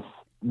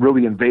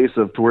 really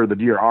invasive to where the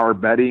deer are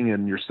bedding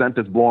and your scent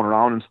is blowing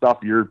around and stuff,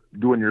 you're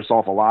doing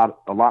yourself a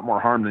lot more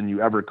harm than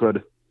you ever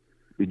could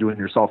be doing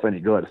yourself any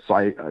good. So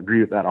I agree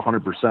with that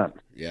 100%.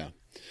 Yeah.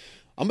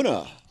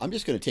 I'm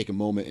just gonna take a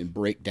moment and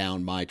break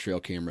down my trail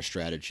camera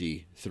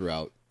strategy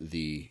throughout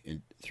the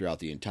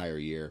entire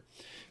year,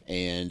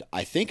 and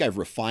I think I've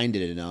refined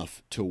it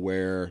enough to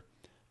where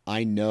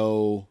I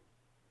know,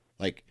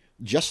 like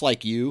just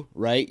like you,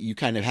 right? You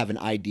kind of have an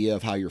idea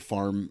of how your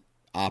farm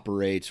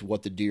operates,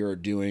 what the deer are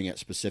doing at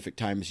specific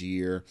times of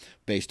year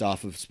based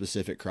off of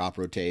specific crop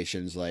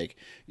rotations. Like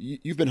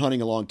you've been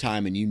hunting a long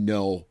time and you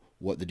know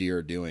what the deer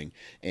are doing.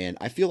 And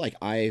I feel like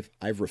I've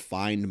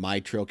refined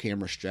my trail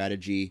camera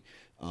strategy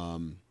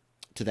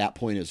to that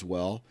point as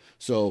well.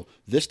 So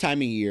this time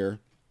of year,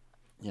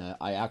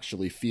 I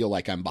actually feel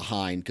like I'm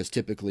behind because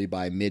typically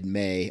by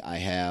mid-May I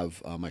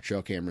have my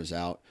trail cameras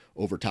out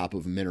over top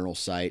of mineral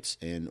sites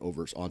and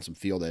over on some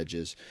field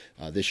edges.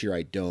 This year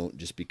I don't,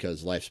 just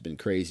because life's been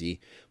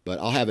crazy. But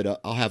I'll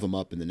have them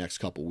up in the next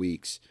couple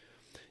weeks,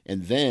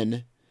 and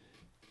then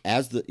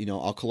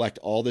I'll collect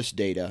all this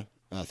data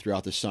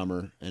throughout the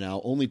summer, and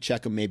I'll only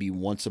check them maybe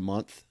once a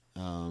month.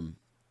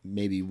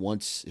 Maybe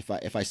once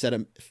if I set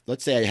them.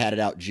 Let's say I had it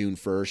out June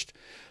 1st,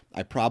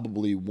 I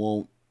probably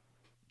won't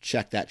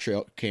check that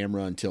trail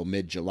camera until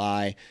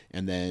mid-July,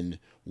 and then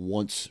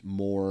once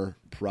more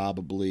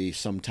probably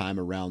sometime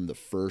around the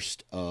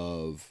 1st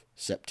of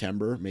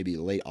September, maybe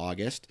late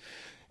August.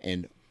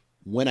 And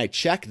when I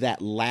check that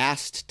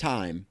last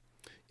time,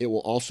 it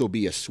will also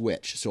be a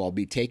switch. So I'll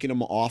be taking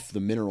them off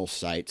the mineral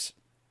sites,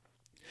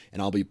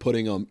 and I'll be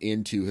putting them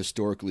into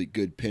historically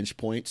good pinch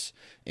points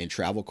and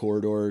travel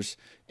corridors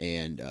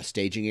and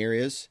staging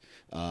areas,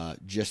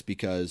 just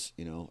because,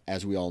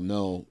 as we all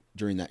know,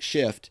 during that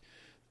shift,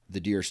 the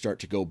deer start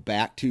to go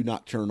back to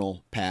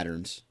nocturnal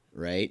patterns,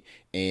 right?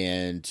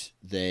 And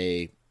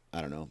they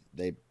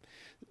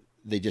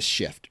just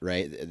shift,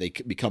 right? They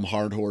become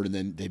hardcore, and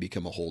then they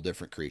become a whole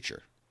different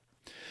creature.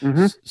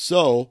 Mm-hmm.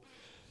 So,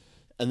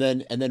 and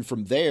then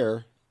from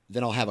there,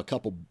 then I'll have a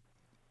couple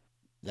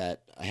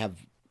that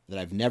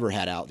I've never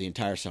had out the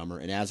entire summer.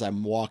 And as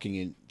I'm walking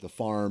in the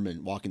farm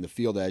and walking the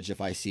field edge,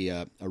 if I see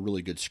a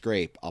really good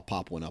scrape, I'll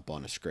pop one up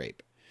on a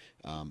scrape.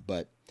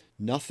 But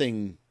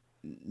nothing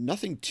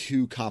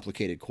too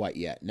complicated quite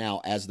yet.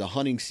 Now, as the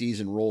hunting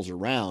season rolls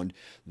around,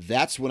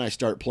 that's when I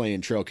start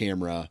playing trail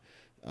camera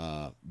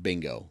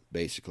bingo.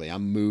 Basically,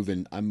 I'm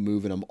moving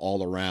them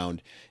all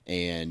around,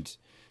 and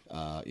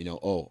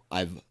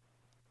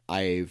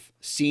I've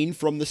seen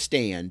from the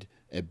stand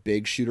a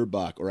big shooter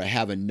buck, or I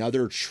have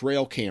another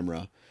trail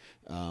camera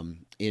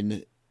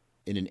in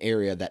an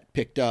area that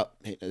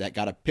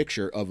got a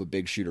picture of a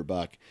big shooter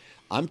buck.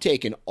 I'm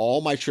taking all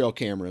my trail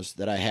cameras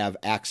that I have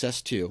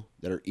access to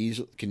that are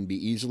can be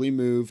easily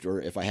moved, or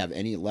if I have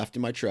any left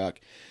in my truck,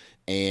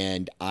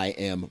 and I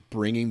am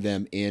bringing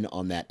them in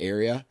on that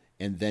area.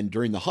 And then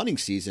during the hunting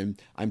season,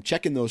 I'm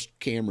checking those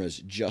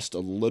cameras just a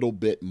little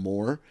bit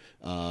more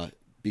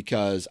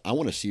because I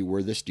want to see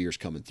where this deer's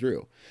coming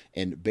through.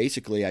 And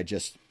basically,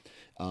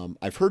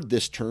 I've heard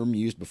this term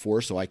used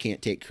before, so I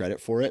can't take credit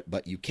for it,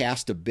 but you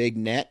cast a big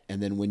net,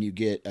 and then when you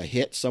get a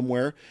hit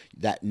somewhere,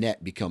 that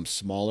net becomes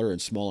smaller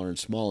and smaller and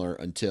smaller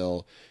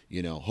until,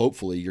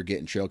 hopefully you're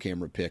getting trail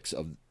camera pics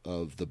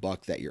of the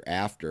buck that you're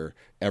after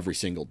every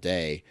single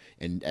day.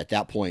 And at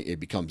that point, it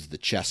becomes the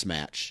chess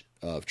match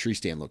of tree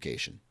stand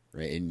location,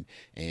 right?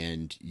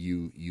 And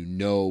you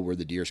know where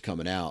the deer's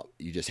coming out.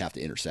 You just have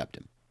to intercept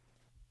him.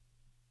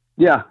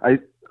 Yeah,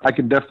 I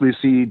can definitely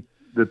see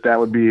that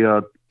would be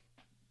a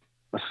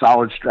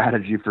solid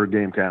strategy for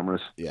game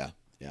cameras. Yeah.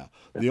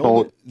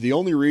 The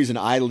only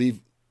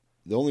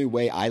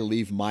way I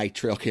leave my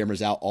trail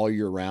cameras out all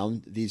year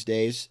round these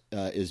days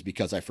is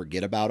because I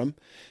forget about them,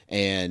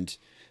 and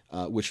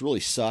which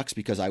really sucks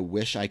because I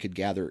wish I could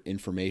gather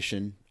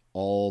information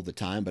all the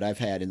time. But I've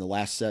had in the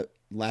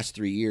last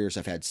 3 years,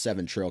 I've had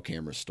 7 trail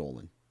cameras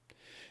stolen.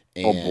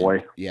 And, oh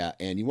boy. Yeah.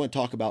 And you want to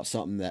talk about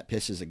something that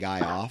pisses a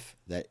guy off,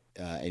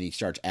 and he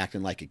starts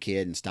acting like a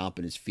kid and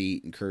stomping his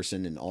feet and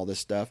cursing and all this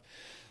stuff.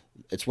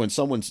 It's when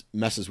someone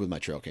messes with my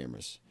trail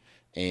cameras,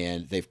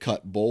 and they've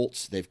cut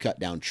bolts, they've cut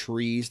down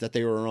trees that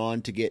they were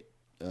on to get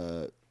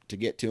to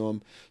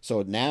them.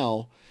 So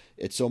now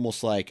it's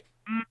almost like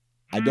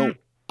I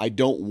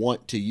don't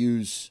want to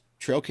use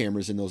trail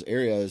cameras in those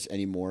areas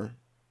anymore,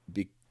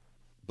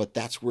 but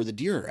that's where the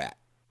deer are at.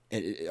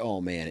 And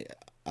oh man,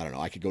 I don't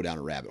know. I could go down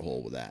a rabbit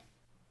hole with that.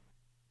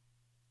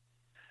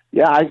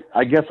 Yeah,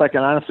 I guess I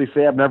can honestly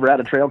say I've never had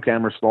a trail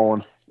camera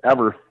stolen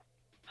ever.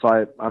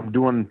 So I'm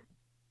doing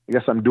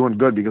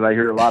good, because I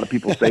hear a lot of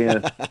people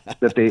saying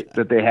that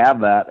they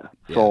have that.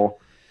 Yeah. So,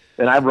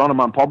 and I've run them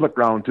on public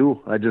ground too.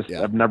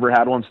 I've never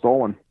had one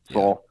stolen.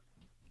 So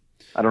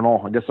I don't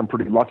know. I guess I'm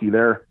pretty lucky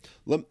there.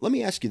 Let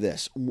me ask you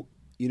this.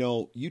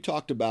 You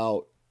talked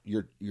about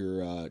your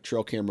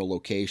trail camera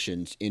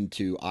locations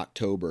into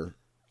October.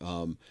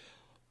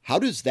 How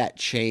does that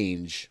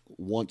change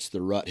once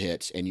the rut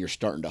hits and you're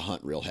starting to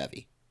hunt real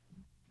heavy?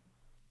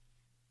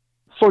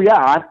 So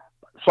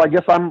I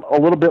guess I'm a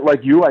little bit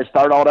like you. I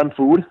start out on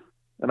food,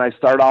 and I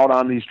start out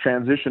on these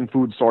transition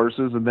food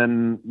sources, and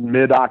then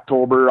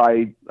mid-October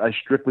I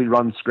strictly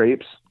run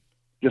scrapes.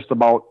 Just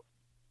about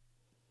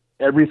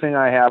everything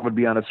I have would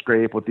be on a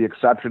scrape, with the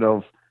exception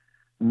of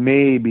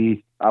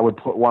maybe I would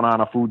put one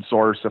on a food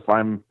source if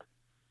I'm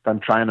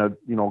trying to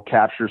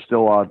capture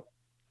still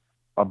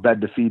a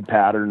bed to feed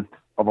pattern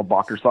of a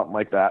buck or something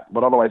like that.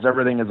 But otherwise,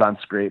 everything is on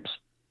scrapes.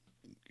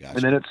 Gotcha.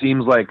 And then it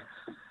seems like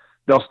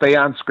they'll stay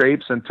on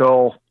scrapes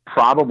until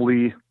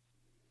probably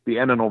the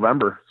end of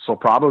November. So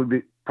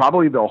probably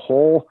the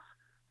whole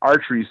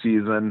archery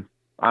season,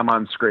 I'm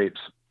on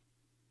scrapes.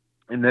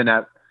 And then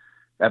at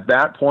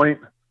that point,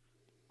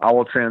 I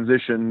will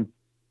transition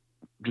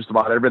just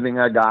about everything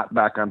I got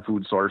back on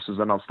food sources,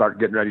 and I'll start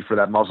getting ready for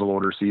that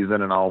muzzleloader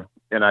season.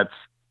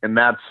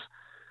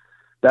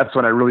 That's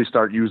when I really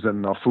start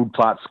using a food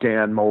plot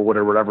scan mode,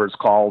 whatever it's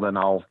called, and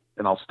I'll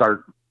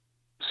start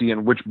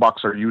seeing which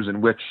bucks are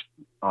using which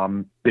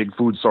big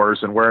food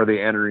source and where are they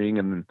entering,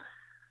 and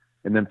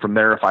then from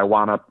there, if I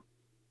want to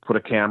put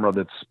a camera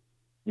that's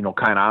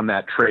kind of on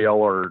that trail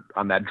or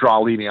on that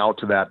draw leading out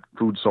to that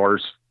food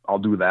source, I'll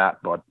do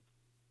that. But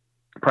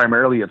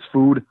primarily it's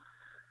food,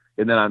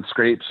 and then on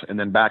scrapes, and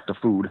then back to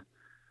food.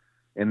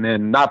 And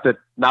then not that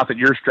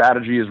your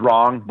strategy is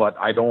wrong, but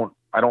I don't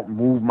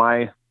move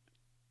my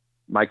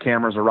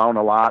cameras around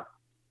a lot,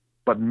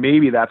 but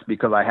maybe that's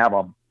because I have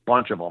a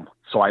bunch of them.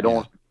 So I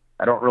don't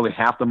really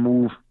have to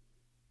move.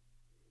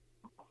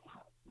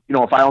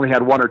 If I only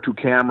had 1 or 2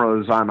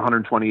 cameras on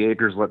 120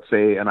 acres, let's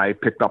say, and I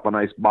picked up a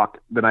nice buck,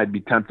 then I'd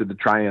be tempted to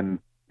try and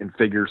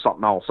figure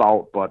something else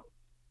out. But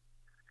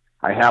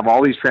I have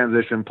all these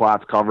transition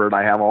plots covered.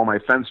 I have all my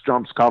fence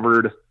jumps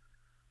covered.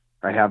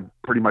 I have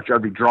pretty much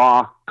every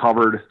draw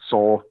covered.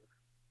 So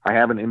I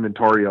have an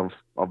inventory of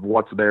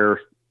what's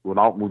there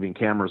without moving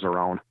cameras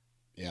around.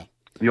 Yeah.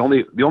 The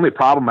only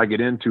problem I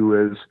get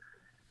into is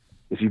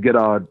if you get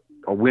a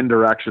wind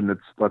direction that's,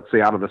 let's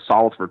say, out of the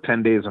south for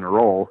 10 days in a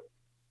row,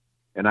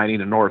 and I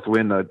need a north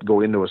wind to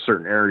go into a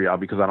certain area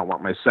because I don't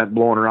want my scent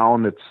blowing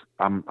around.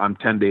 I'm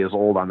 10 days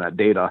old on that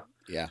data.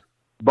 Yeah.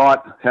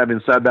 But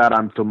having said that,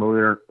 I'm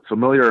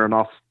familiar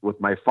enough with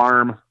my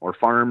farm or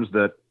farms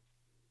that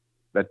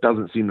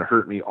doesn't seem to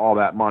hurt me all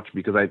that much,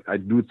 because I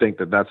do think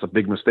that that's a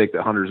big mistake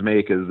that hunters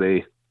make, is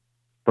they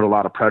put a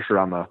lot of pressure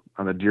on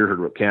the deer herd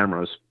with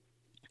cameras.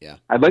 Yeah.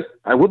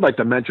 I would like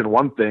to mention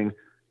one thing,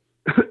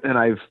 and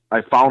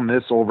I found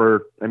this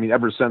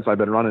ever since I've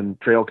been running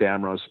trail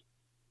cameras,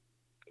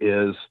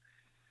 is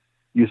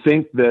you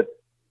think that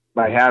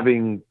by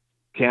having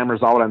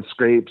cameras out on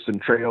scrapes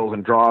and trails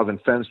and draws and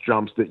fence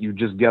jumps that you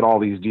just get all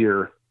these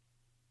deer.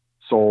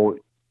 So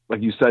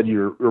like you said,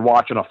 you're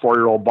watching a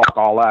 4-year-old buck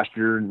all last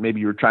year, and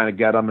maybe you were trying to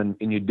get him and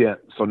you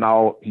didn't. So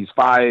now he's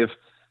 5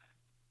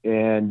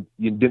 and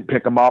you didn't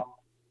pick him up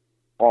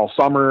all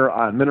summer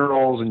on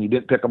minerals, and you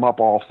didn't pick him up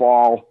all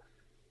fall.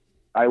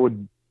 I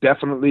would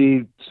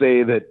definitely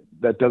say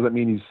that doesn't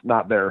mean he's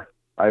not there.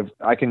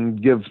 I can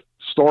give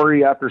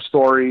story after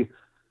story.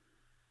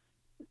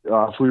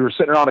 If we were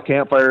sitting around a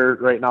campfire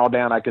right now,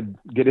 Dan, I could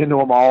get into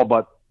them all,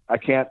 but I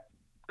can't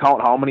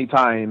count how many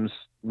times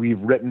we've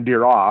written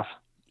deer off.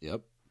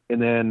 Yep.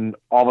 And then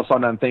all of a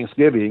sudden on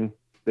Thanksgiving,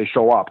 they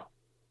show up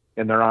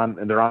and they're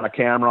on a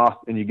camera,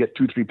 and you get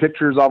 2-3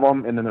 pictures of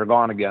them, and then they're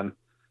gone again.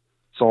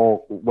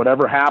 So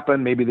whatever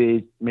happened, maybe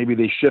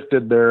they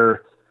shifted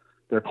their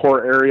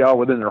core area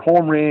within their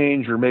home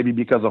range, or maybe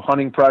because of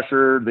hunting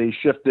pressure, they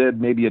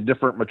shifted maybe a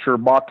different mature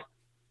buck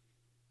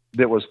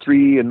that was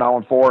 3 and now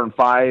in 4 and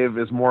 5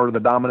 is more the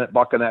dominant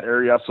buck in that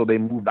area. So they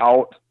moved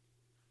out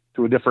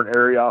to a different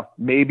area,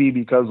 maybe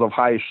because of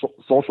high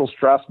social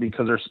stress,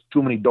 because there's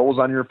too many does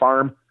on your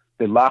farm.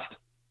 They left,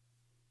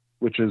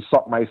 which is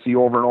something I see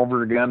over and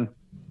over again.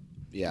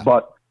 Yeah.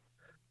 But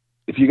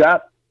if you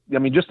got,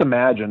 just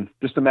imagine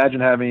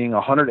having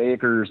 100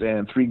 acres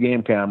and 3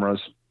 game cameras.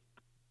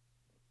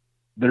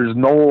 There's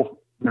no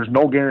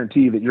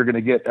guarantee that you're going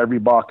to get every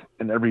buck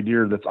and every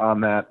deer that's on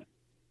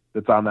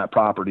that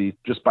property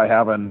just by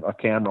having a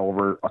camera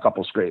over a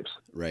couple scrapes.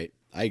 Right.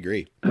 I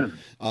agree. And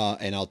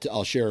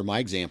I'll share my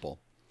example.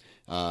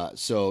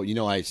 So,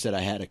 I said I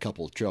had a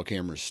couple of trail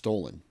cameras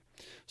stolen.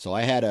 So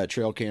I had a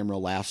trail camera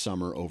last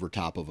summer over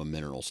top of a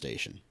mineral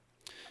station,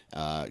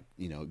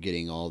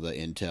 getting all the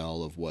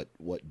intel of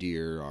what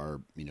deer are,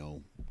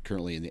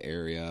 currently in the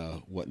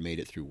area, what made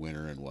it through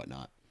winter and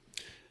whatnot.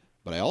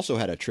 But I also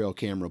had a trail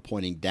camera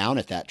pointing down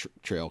at that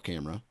trail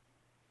camera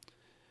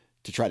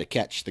to try to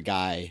catch the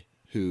guy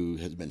who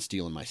has been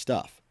stealing my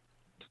stuff.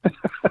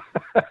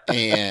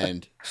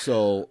 And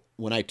so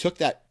when I took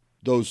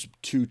those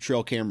 2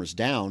 trail cameras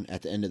down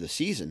at the end of the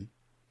season,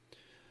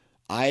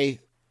 I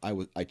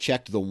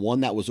checked the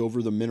one that was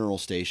over the mineral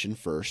station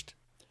first,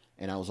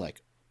 and I was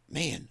like,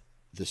 man,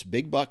 this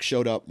big buck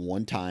showed up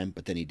one time,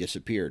 but then he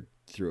disappeared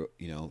through,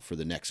 for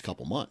the next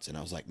couple months. And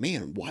I was like,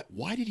 man,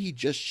 why did he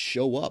just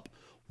show up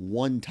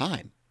one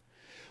time?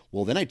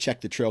 Well, then I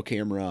checked the trail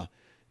camera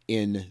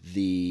in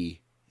the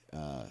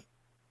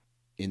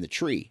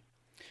tree,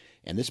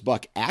 and this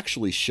buck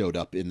actually showed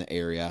up in the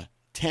area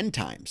 10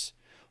 times,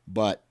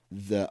 but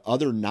the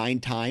other 9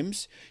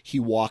 times he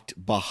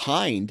walked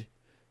behind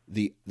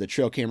the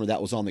trail camera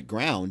that was on the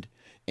ground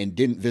and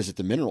didn't visit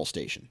the mineral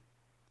station.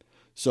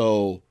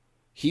 So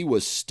he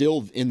was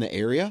still in the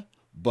area,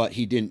 but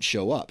he didn't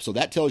show up. So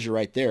that tells you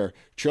right there,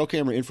 trail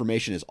camera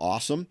information is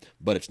awesome,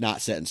 but it's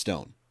not set in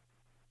stone.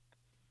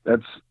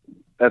 That's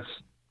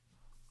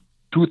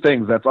 2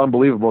 things. That's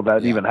unbelievable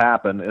that even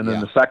happened. And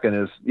then the second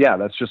is,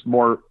 that's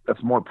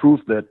more proof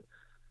that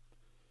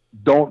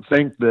don't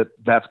think that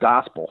that's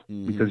gospel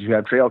because you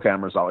have trail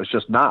cameras out. It's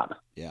just not.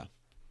 Yeah.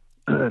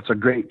 It's a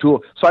great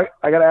tool. So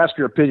I got to ask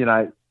your opinion.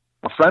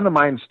 A friend of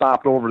mine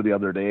stopped over the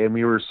other day, and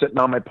we were sitting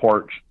on my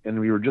porch, and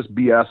we were just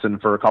BSing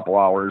for a couple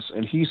hours,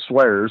 and he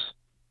swears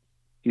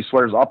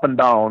up and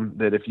down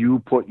that if you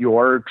put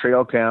your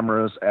trail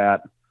cameras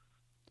at,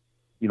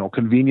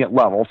 convenient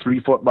level,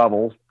 3-foot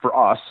level for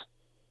us,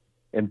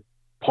 and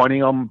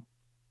pointing them,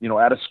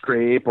 at a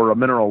scrape or a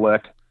mineral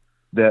lick,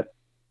 that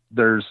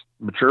there's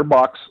mature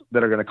bucks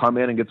that are going to come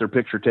in and get their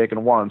picture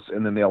taken once,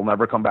 and then they'll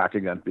never come back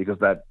again because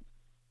that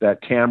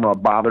camera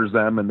bothers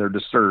them and they're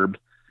disturbed.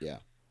 Yeah.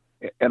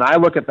 And I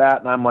look at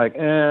that and I'm like,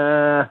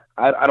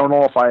 I don't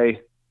know if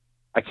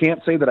I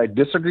can't say that I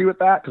disagree with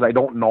that because I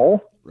don't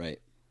know. Right.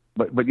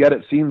 But yet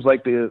it seems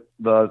like the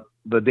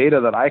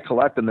data that I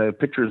collect and the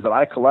pictures that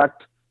I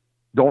collect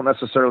don't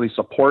necessarily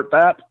support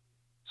that.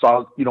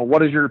 So,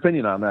 what is your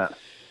opinion on that?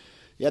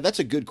 Yeah, that's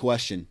a good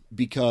question,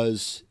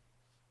 because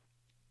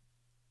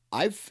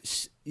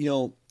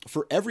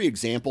for every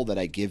example that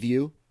I give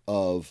you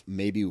of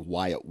maybe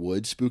why it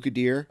would spook a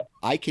deer,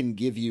 I can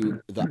give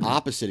you the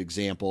opposite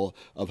example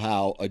of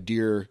how a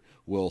deer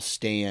will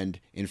stand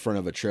in front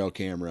of a trail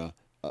camera.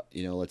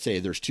 Let's say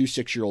there's 2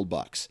 6-year-old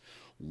bucks.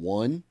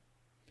 One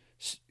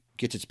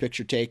gets its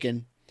picture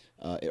taken,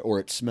 or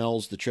it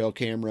smells the trail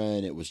camera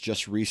and it was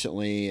just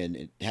recently and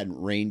it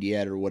hadn't rained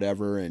yet or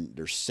whatever, and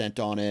there's scent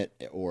on it,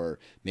 or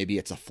maybe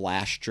it's a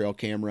flash trail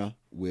camera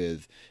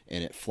and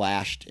it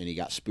flashed and he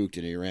got spooked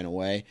and he ran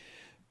away.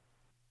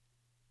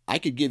 I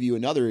could give you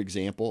another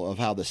example of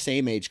how the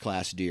same age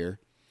class deer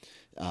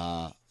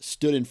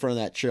stood in front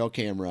of that trail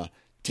camera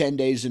 10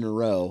 days in a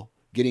row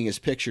getting his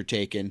picture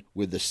taken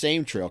with the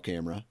same trail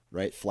camera,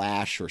 right?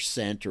 Flash or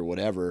scent or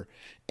whatever,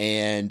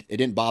 and it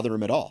didn't bother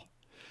him at all.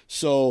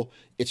 So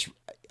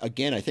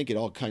I think it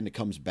all kind of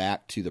comes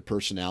back to the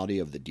personality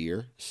of the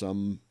deer.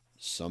 Some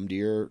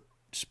deer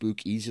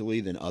spook easily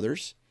than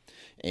others.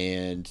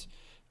 And,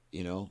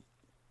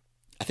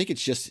 I think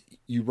it's just,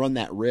 you run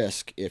that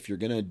risk if you're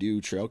going to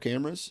do trail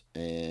cameras,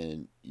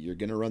 and you're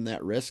going to run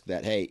that risk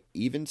that, hey,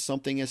 even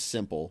something as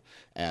simple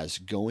as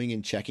going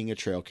and checking a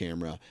trail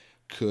camera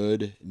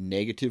could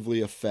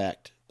negatively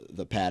affect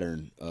the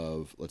pattern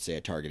of, let's say,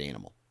 a target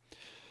animal.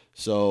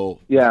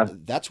 So yeah,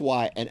 that's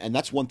why, and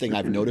that's one thing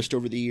I've noticed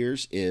over the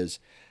years is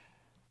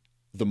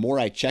the more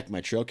I check my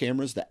trail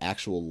cameras, the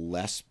actual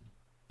less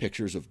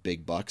pictures of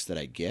big bucks that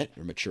I get,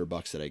 or mature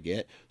bucks that I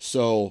get.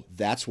 So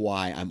that's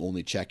why I'm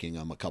only checking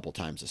them a couple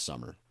times a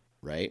summer,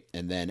 right?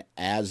 And then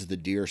as the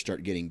deer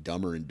start getting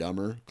dumber and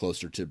dumber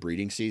closer to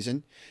breeding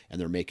season, and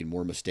they're making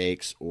more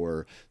mistakes,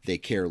 or they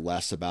care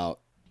less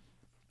about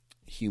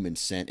human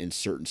scent in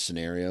certain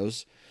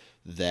scenarios,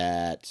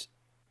 that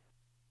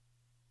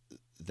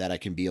I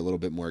can be a little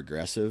bit more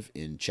aggressive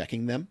in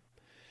checking them.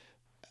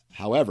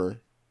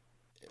 However,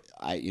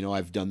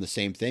 I've done the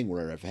same thing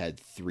where I've had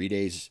 3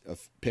 days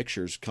of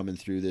pictures coming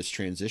through this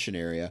transition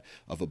area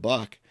of a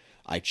buck.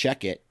 I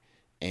check it,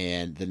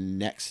 and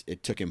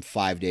it took him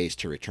 5 days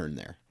to return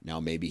there. Now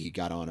maybe he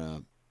got on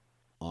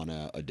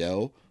a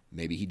doe,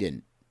 maybe he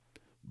didn't,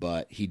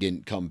 but he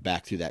didn't come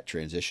back through that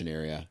transition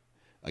area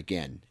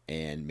again.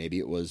 And maybe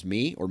it was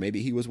me, or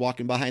maybe he was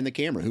walking behind the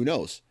camera. Who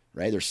knows,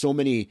 right? There's so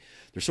many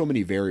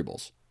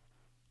variables.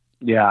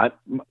 Yeah.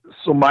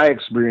 So my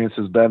experience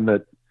has been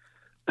that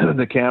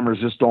the cameras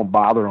just don't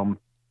bother them.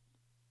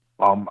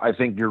 I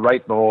think you're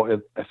right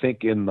though. I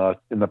think in the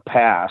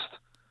past,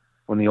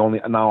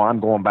 now I'm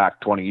going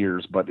back 20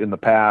 years, but in the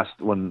past,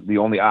 when the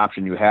only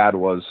option you had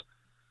was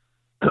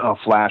a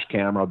flash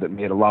camera that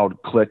made a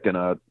loud click and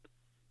a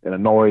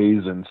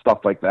noise and stuff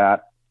like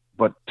that.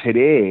 But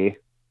today,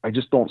 I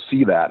just don't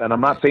see that. And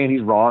I'm not saying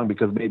he's wrong,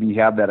 because maybe he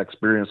had that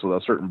experience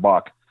with a certain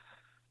buck,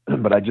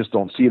 but I just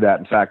don't see that.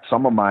 In fact,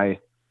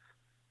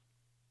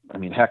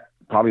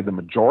 probably the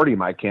majority of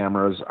my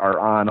cameras are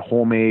on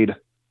homemade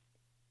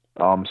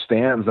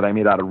stands that I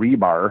made out of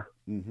rebar,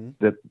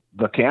 that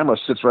the camera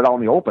sits right out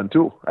in the open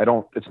too.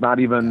 It's not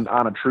even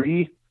on a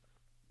tree,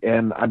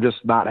 and I'm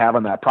just not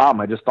having that problem.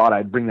 I just thought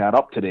I'd bring that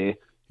up today.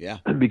 Yeah.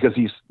 because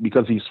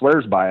he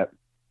swears by it.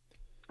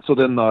 So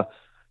then the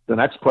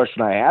next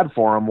question I had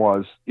for him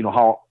was,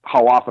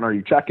 how often are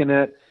you checking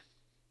it?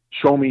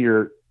 Show me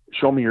your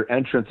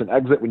entrance and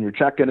exit when you're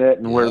checking it,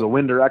 and where the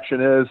wind direction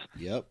is.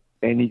 Yep.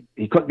 And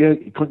he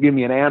couldn't give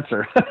me an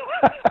answer.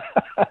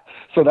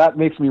 So that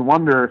makes me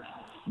wonder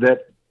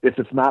that if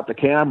it's not the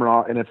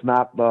camera and it's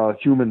not the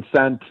human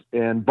scent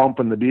and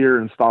bumping the deer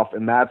and stuff,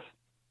 and that's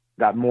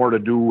got more to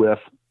do with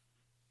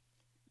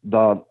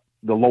the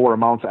lower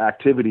amounts of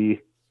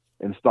activity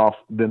and stuff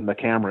than the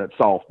camera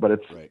itself. But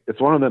it's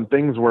one of them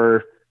things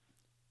where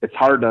it's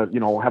hard to,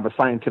 have a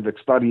scientific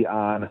study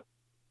on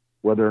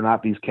whether or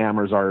not these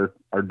cameras are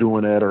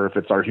doing it, or if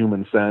it's our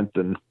human scent.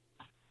 And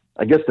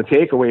I guess the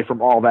takeaway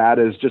from all that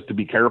is just to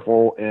be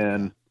careful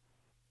and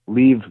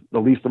leave the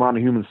least amount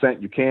of human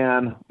scent you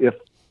can. If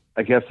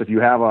you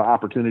have an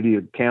opportunity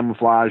to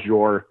camouflage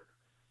your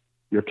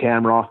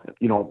camera,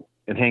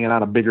 and hang it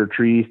on a bigger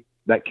tree,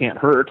 that can't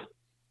hurt.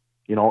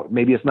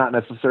 Maybe it's not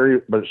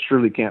necessary, but it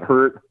surely can't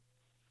hurt.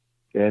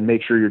 And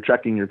make sure you're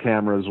checking your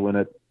cameras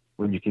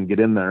when you can get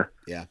in there.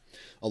 Yeah.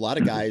 A lot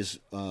of guys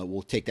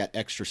will take that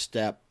extra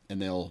step,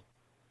 and they'll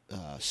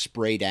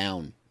spray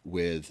down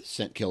with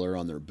scent killer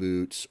on their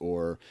boots,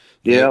 or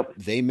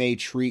they may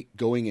treat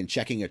going and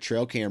checking a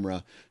trail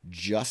camera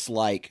just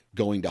like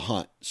going to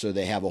hunt. So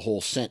they have a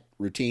whole scent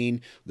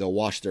routine. They'll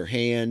wash their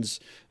hands.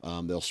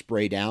 They'll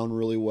spray down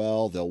really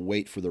well. They'll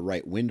wait for the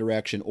right wind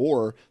direction,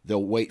 or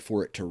they'll wait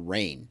for it to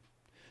rain,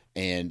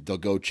 and they'll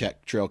go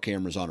check trail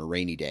cameras on a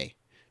rainy day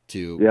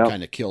to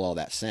kind of kill all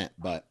that scent.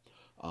 But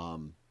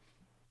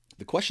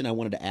the question I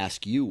wanted to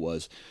ask you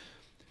was,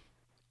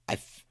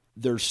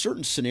 there's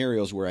certain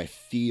scenarios where I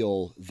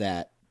feel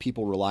that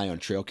people rely on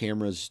trail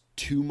cameras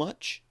too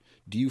much.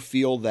 Do you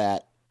feel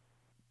that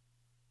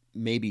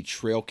maybe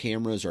trail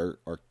cameras are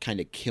kind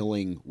of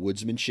killing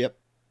woodsmanship?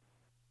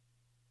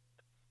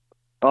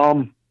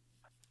 So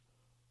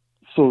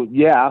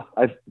yeah,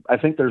 I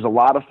think there's a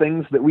lot of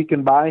things that we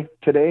can buy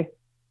today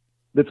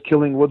that's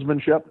killing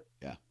woodsmanship.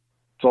 Yeah.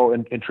 So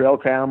in trail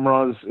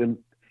cameras, and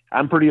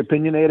I'm pretty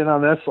opinionated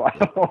on this, so I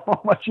don't know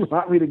how much you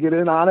want me to get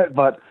in on it,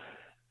 but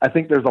I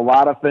think there's a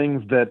lot of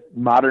things that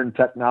modern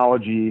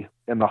technology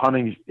in the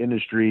hunting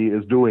industry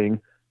is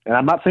doing. And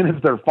I'm not saying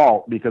it's their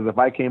fault, because if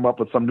I came up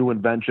with some new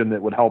invention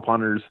that would help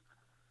hunters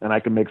and I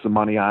can make some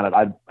money on it,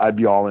 I'd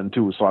be all in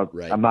too. So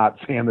Right. I'm not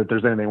saying that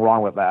there's anything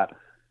wrong with that,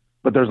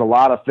 but there's a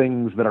lot of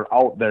things that are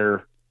out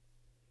there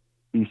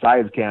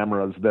besides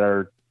cameras that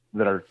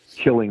are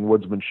killing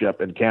woodsmanship,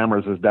 and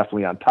cameras is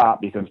definitely on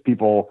top, because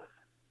people,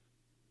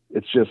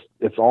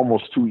 it's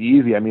almost too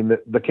easy. I mean,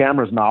 the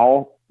cameras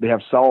now, we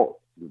have cell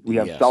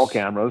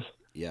cameras,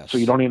 Yes. so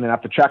you don't even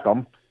have to check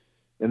them.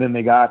 And then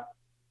they got,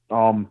 I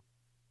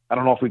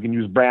don't know if we can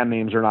use brand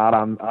names or not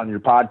on your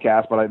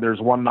podcast, but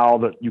there's one now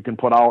that you can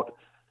put out,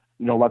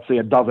 let's say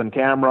a dozen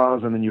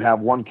cameras, and then you have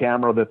one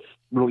camera that's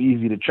real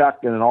easy to check,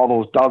 and then all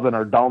those dozen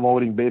are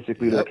downloading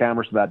basically their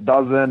cameras to that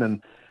dozen.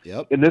 And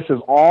and this is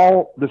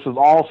all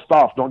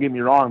stuff, don't get me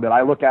wrong, that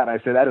I look at and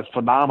I say, that is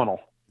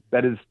phenomenal.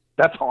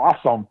 That's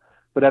awesome.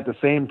 But at the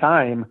same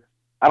time,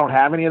 I don't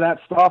have any of that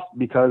stuff,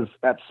 because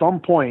at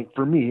some point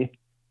for me,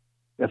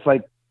 it's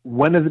like,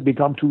 when does it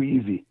become too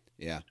easy?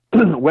 Yeah.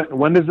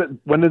 when does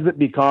it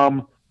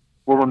become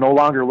where we're no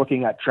longer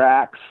looking at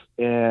tracks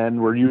and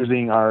we're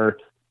using our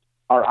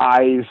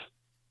eyes,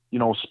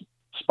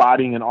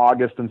 spotting in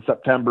August and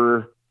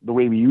September the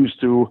way we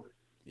used to,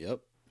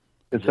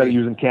 instead of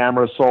using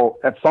cameras. So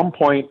at some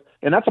point,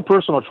 and that's a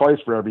personal choice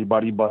for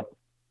everybody, but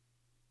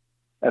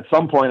at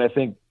some point, I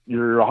think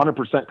you're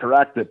 100%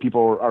 correct that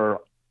people are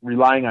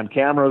relying on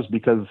cameras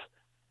because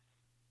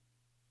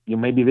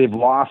maybe they've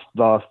lost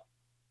the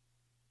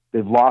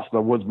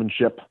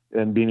woodsmanship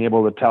and being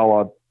able to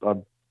tell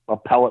a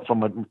pellet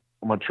from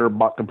a mature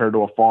buck compared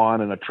to a fawn,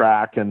 and a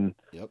track, and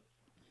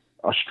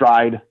a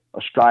stride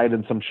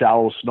in some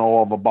shallow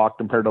snow of a buck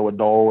compared to a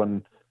doe.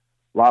 And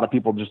a lot of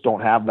people just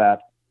don't have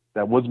that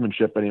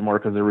woodsmanship anymore,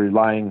 because they're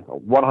relying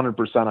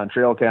 100% on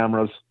trail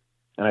cameras.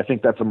 And I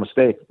think that's a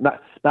mistake. Not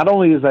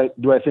only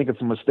do I think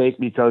it's a mistake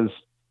because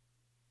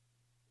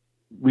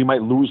we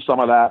might lose some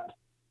of that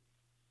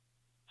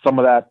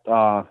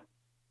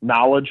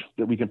knowledge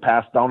that we can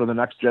pass down to the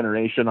next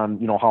generation on,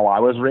 how I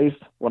was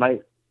raised when I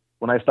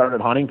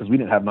started hunting, because we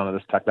didn't have none of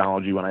this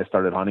technology when I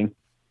started hunting.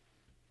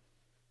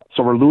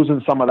 So we're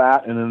losing some of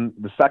that. And then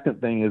the second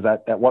thing is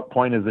that at what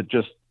point is it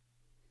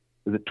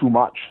too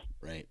much?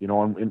 Right.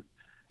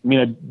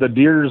 The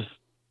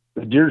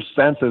deer's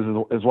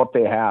senses is what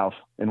they have,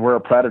 and we're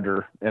a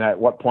predator. And at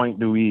what point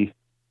do we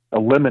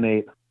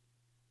eliminate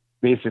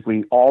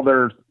basically all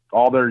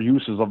their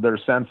uses of their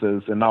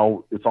senses? And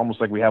now it's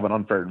almost like we have an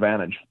unfair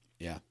advantage.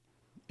 Yeah.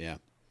 Yeah.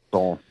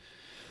 So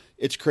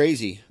it's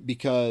crazy,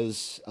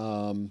 because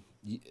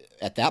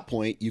at that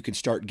point you can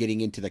start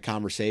getting into the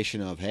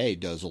conversation of, hey,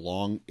 is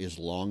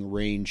long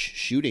range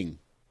shooting,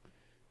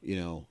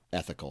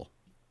 ethical?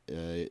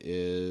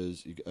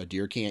 Is a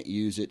deer can't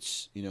use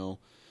its,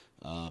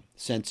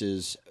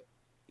 senses,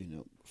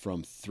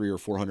 from 300 or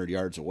 400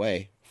 yards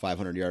away,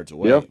 500 yards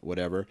away,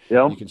 whatever.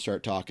 You can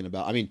start talking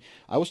about,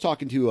 I was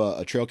talking to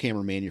a trail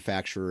camera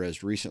manufacturer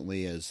as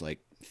recently as like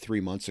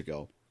 3 months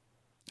ago.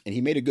 And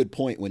he made a good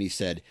point when he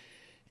said,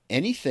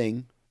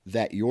 anything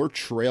that your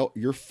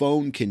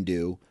phone can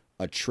do,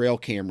 a trail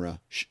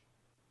camera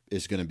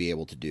is going to be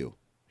able to do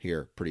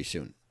here pretty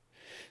soon.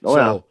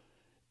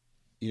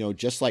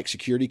 Just like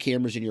security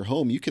cameras in your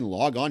home, you can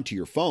log on to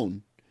your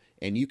phone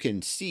and you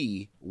can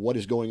see what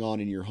is going on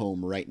in your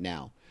home right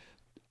now.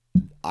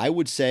 I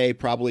would say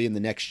probably in the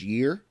next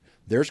year,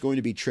 there's going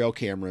to be trail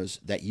cameras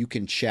that you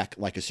can check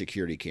like a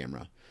security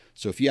camera.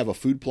 So if you have a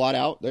food plot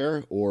out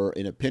there or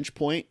in a pinch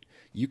point,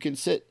 you can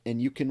sit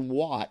and you can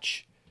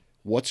watch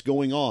what's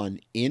going on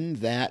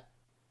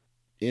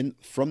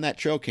from that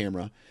trail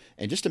camera.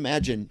 And just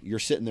imagine you're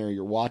sitting there,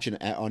 you're watching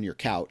on your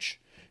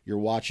couch, you're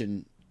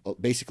watching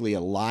basically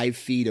a live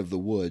feed of the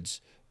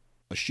woods.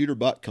 A shooter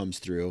buck comes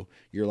through.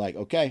 You're like,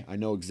 okay, I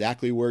know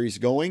exactly where he's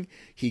going.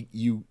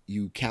 You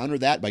counter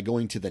that by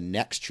going to the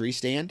next tree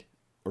stand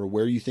or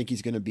where you think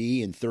he's going to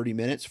be in 30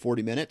 minutes,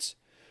 40 minutes.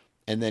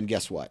 And then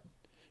guess what?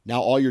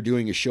 Now all you're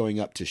doing is showing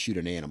up to shoot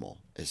an animal.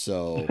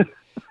 So,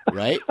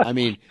 right?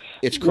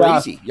 It's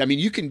crazy. Yeah.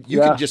 You can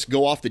just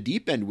go off the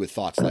deep end with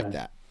thoughts like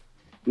that.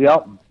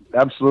 Yep,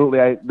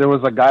 absolutely. There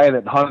was a guy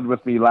that hunted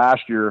with me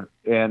last year,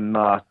 and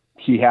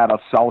he had a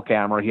cell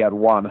camera. He had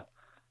one.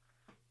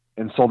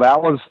 And so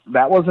that was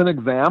an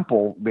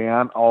example,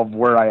 Dan, of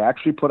where I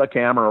actually put a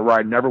camera where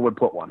I never would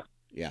put one.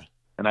 Yeah.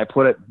 And I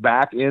put it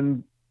back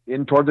in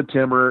toward the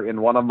timber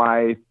in one of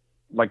my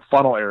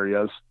funnel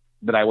areas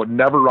that I would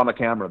never run a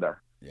camera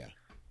there. Yeah.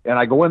 And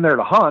I go in there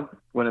to hunt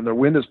when the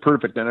wind is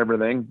perfect and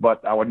everything,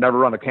 but I would never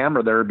run a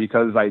camera there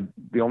because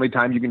the only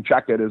time you can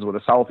check it is with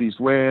a southeast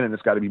wind, and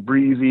it's got to be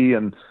breezy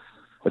and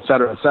et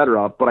cetera, et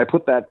cetera. But I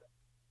put that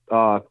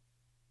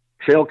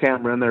trail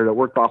camera in there that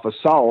worked off a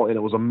cell, and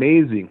it was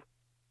amazing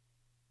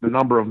the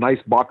number of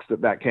nice bucks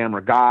that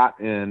camera got,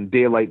 and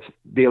daylight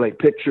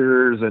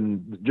pictures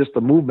and just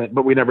the movement,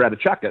 but we never had to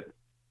check it.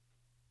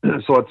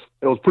 So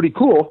it was pretty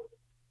cool.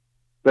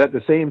 But at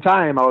the same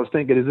time, I was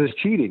thinking, is this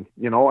cheating?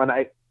 And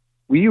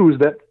we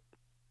used it,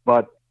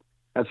 but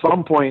at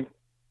some point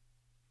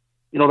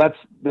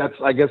that's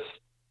I guess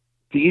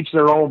to each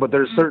their own, but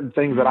there's certain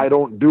things that I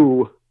don't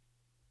do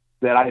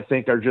that I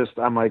think are just,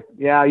 I'm like,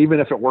 yeah, even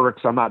if it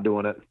works, I'm not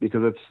doing it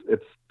because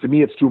it's to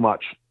me, it's too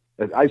much.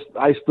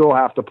 I still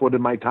have to put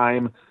in my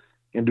time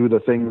and do the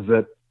things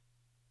that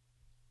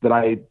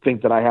I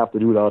think that I have to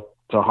do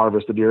to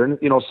harvest a deer. And,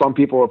 some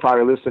people are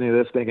probably listening to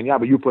this thinking, yeah,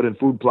 but you put in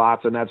food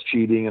plots and that's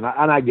cheating. And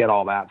I get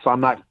all that. So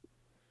I'm not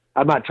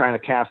trying to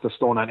cast a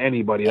stone on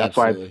anybody. That's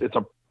Absolutely.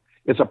 Why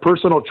it's a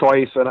personal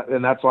choice.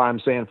 And that's why I'm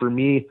saying for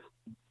me,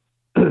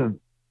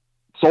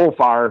 so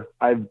far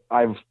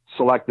I've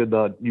selected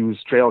to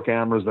use trail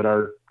cameras that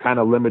are kind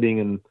of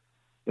limiting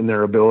in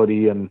their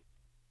ability and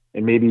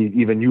maybe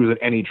even using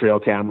any trail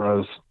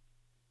cameras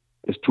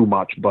is too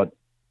much, but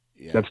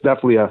yeah. That's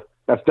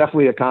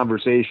definitely a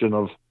conversation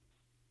of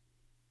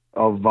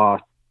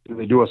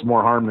they do us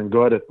more harm than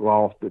good.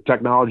 Well, the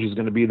technology is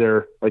going to be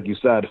there, like you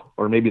said,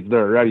 or maybe it's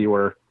there already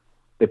where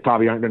they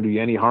probably aren't going to do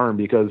you any harm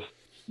because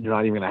you're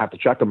not even going to have to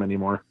check them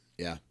anymore.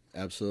 Yeah,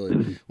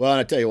 absolutely. Well, and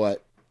I tell you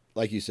what,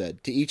 like you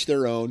said, to each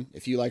their own.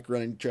 If you like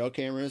running trail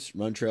cameras,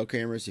 run trail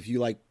cameras. If you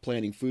like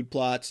planting food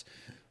plots,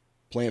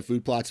 plant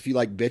food plots. If you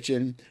like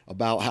bitching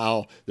about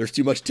how there's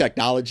too much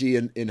technology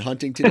in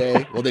hunting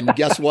today, well, then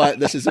guess what?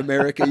 This is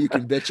America. You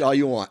can bitch all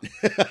you want.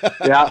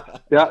 Yeah.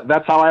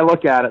 That's how I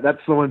look at it. That's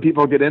when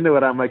people get into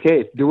it. I'm like,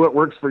 hey, do what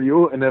works for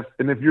you. And if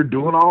you're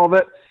doing all of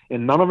it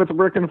and none of it's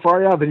working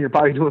for you, then you're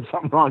probably doing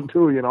something wrong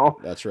too,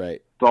 That's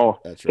right. So,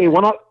 That's right. Hey,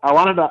 I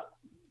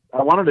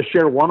wanted to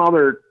share one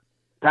other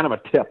kind of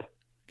a tip.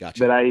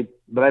 Gotcha.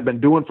 that I've been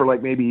doing for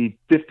like maybe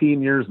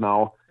 15 years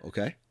now.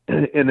 Okay.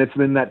 And it's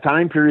in that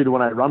time period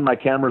when I run my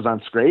cameras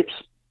on scrapes.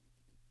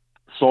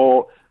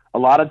 So a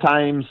lot of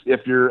times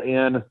if you're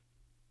in,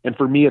 and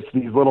for me, it's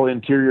these little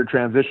interior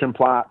transition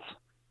plots,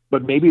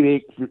 but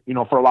maybe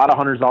for a lot of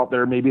hunters out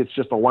there, maybe it's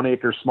just a 1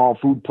 acre small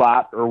food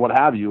plot or what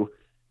have you.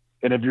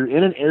 And if you're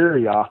in an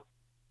area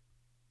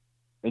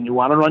and you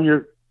want to run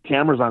your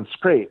cameras on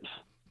scrapes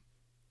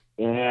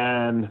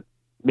and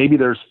maybe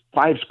there's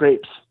 5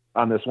 scrapes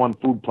on this one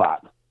food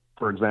plot,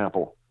 for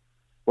example,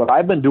 what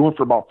I've been doing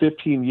for about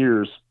 15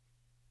 years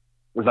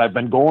is I've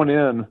been going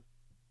in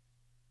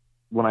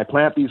when I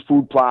plant these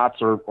food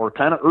plots or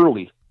kind of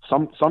early,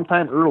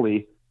 sometime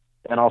early,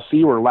 and I'll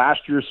see where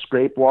last year's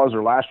scrape was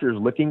or last year's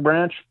licking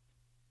branch.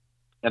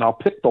 And I'll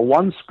pick the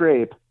one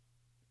scrape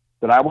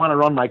that I want to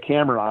run my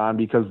camera on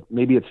because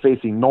maybe it's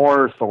facing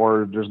north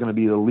or there's going to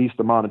be the least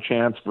amount of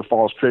chance for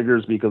false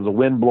triggers because of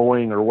wind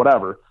blowing or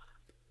whatever.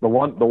 The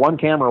one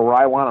camera where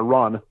I want to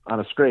run on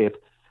a scrape,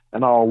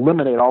 and I'll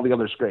eliminate all the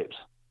other scrapes.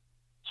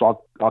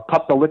 So I'll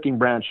cut the licking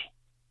branch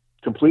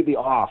completely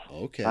off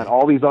on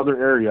all these other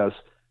areas.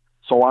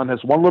 So on this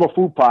one little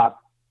food plot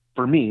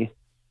for me,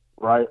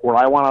 right, where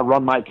I want to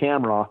run my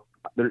camera,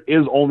 there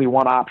is only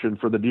one option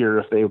for the deer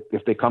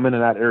if they come into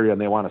that area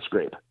and they want to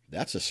scrape.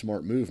 That's a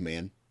smart move,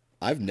 man.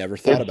 I've never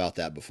thought about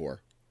that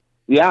before.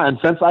 Yeah, and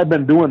since I've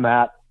been doing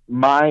that,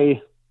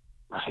 I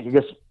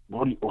guess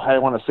what I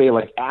want to say,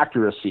 like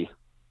accuracy.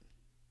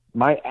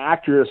 My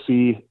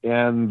accuracy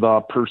and the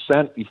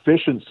percent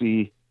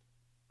efficiency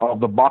of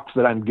the bucks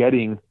that I'm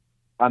getting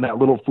on that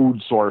little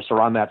food source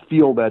or on that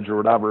field edge or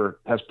whatever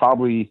has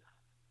probably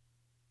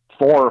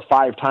 4 or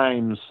 5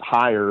 times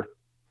higher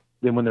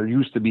than when there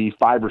used to be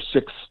 5 or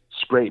 6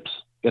 scrapes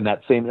in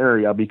that same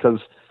area. Because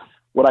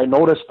what I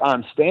noticed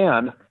on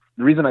stand,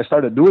 the reason I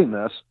started doing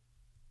this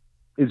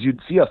is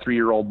you'd see a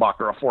 3-year-old buck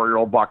or a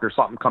 4-year-old buck or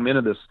something come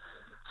into this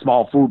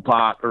small food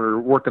plot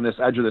or working this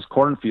edge of this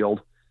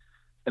cornfield,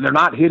 and they're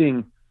not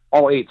hitting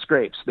all 8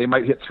 scrapes. They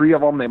might hit 3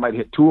 of them. They might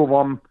hit 2 of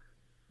them.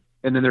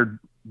 And then they're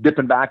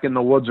dipping back in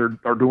the woods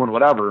or doing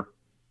whatever.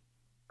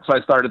 So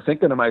I started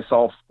thinking to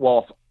myself,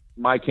 well, if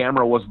my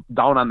camera was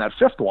down on that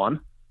 5th one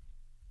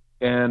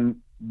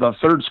and the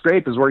 3rd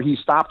scrape is where he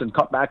stopped and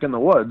cut back in the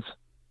woods,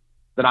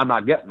 then I'm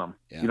not getting them.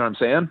 Yeah. You know what I'm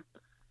saying?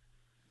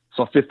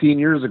 So 15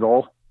 years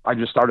ago, I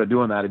just started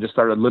doing that. I just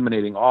started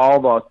eliminating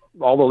all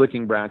the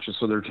licking branches.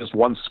 So there's just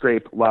 1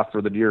 scrape left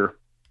for the deer.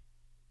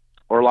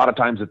 Or a lot of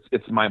times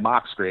it's my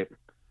mock scrape,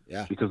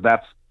 because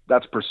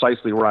that's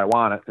precisely where I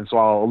want it. And so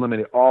I'll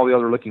eliminate all the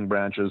other licking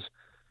branches.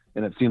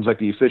 And it seems like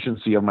the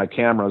efficiency of my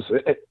cameras,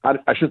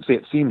 I shouldn't say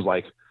it seems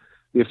like,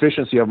 the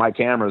efficiency of my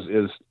cameras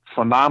is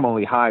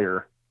phenomenally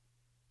higher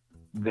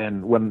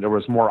than when there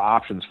was more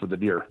options for the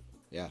deer.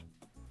 Yeah.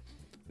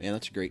 Man,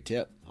 that's a great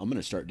tip. I'm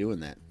going to start doing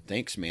that.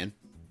 Thanks, man.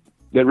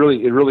 It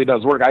really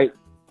does work. I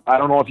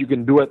don't know if you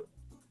can do it,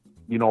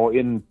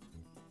 in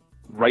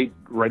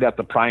right at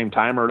the prime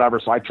time or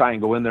whatever. So I try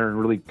and go in there and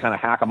really kind of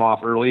hack them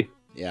off early.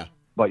 Yeah.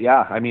 But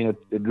yeah, I mean,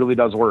 it really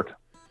does work.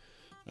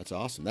 That's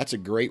awesome. That's a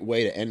great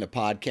way to end the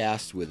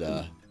podcast with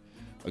a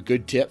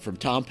good tip from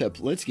Tom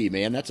Peplinski,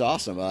 man. That's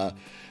awesome. I'm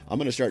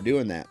going to start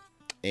doing that.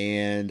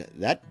 And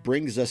that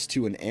brings us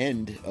to an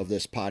end of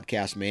this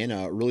podcast, man.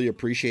 Really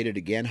appreciate it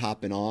again,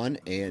 hopping on.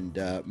 And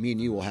me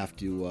and you will have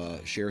to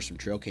share some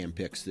trail cam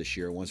pics this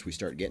year once we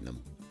start getting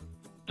them.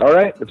 All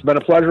right. It's been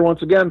a pleasure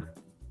once again.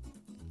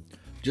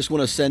 Just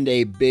want to send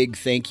a big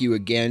thank you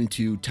again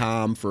to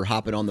Tom for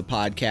hopping on the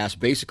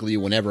podcast basically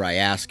whenever I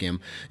ask him,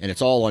 and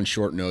it's all on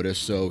short notice,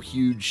 so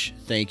huge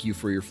thank you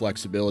for your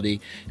flexibility.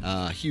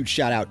 Huge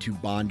shout out to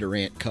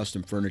Bondurant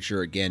Custom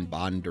Furniture. Again,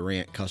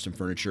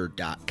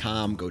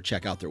 bondurantcustomfurniture.com. Go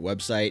check out their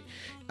website.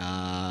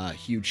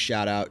 Huge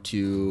shout out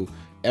to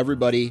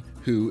everybody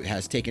who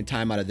has taken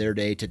time out of their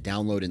day to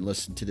download and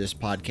listen to this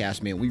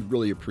podcast. Man, we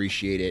really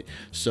appreciate it.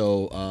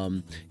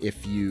 So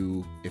if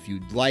you'd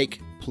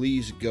like,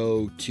 please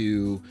go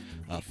to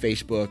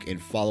Facebook and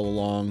follow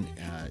along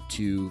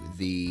to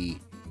the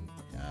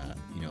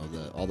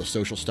all the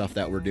social stuff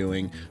that we're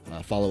doing.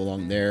 Follow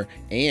along there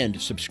and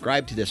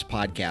subscribe to this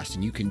podcast,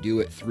 and you can do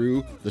it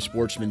through the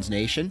Sportsman's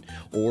Nation,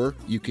 or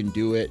you can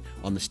do it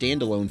on the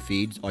standalone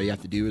feeds. All you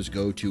have to do is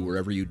go to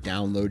wherever you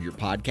download your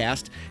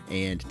podcast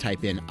and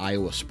type in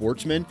Iowa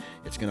Sportsman.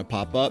 It's going to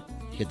pop up.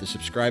 Hit the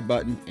subscribe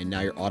button, and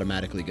now you're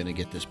automatically going to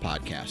get this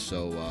podcast.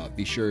 So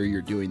be sure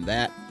you're doing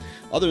that.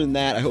 Other than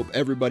that, I hope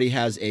everybody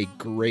has a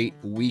great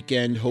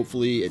weekend.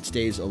 Hopefully it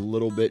stays a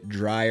little bit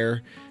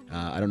drier.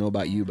 I don't know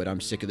about you, but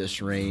I'm sick of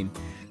this rain.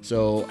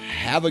 So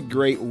have a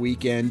great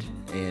weekend,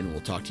 and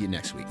we'll talk to you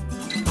next week.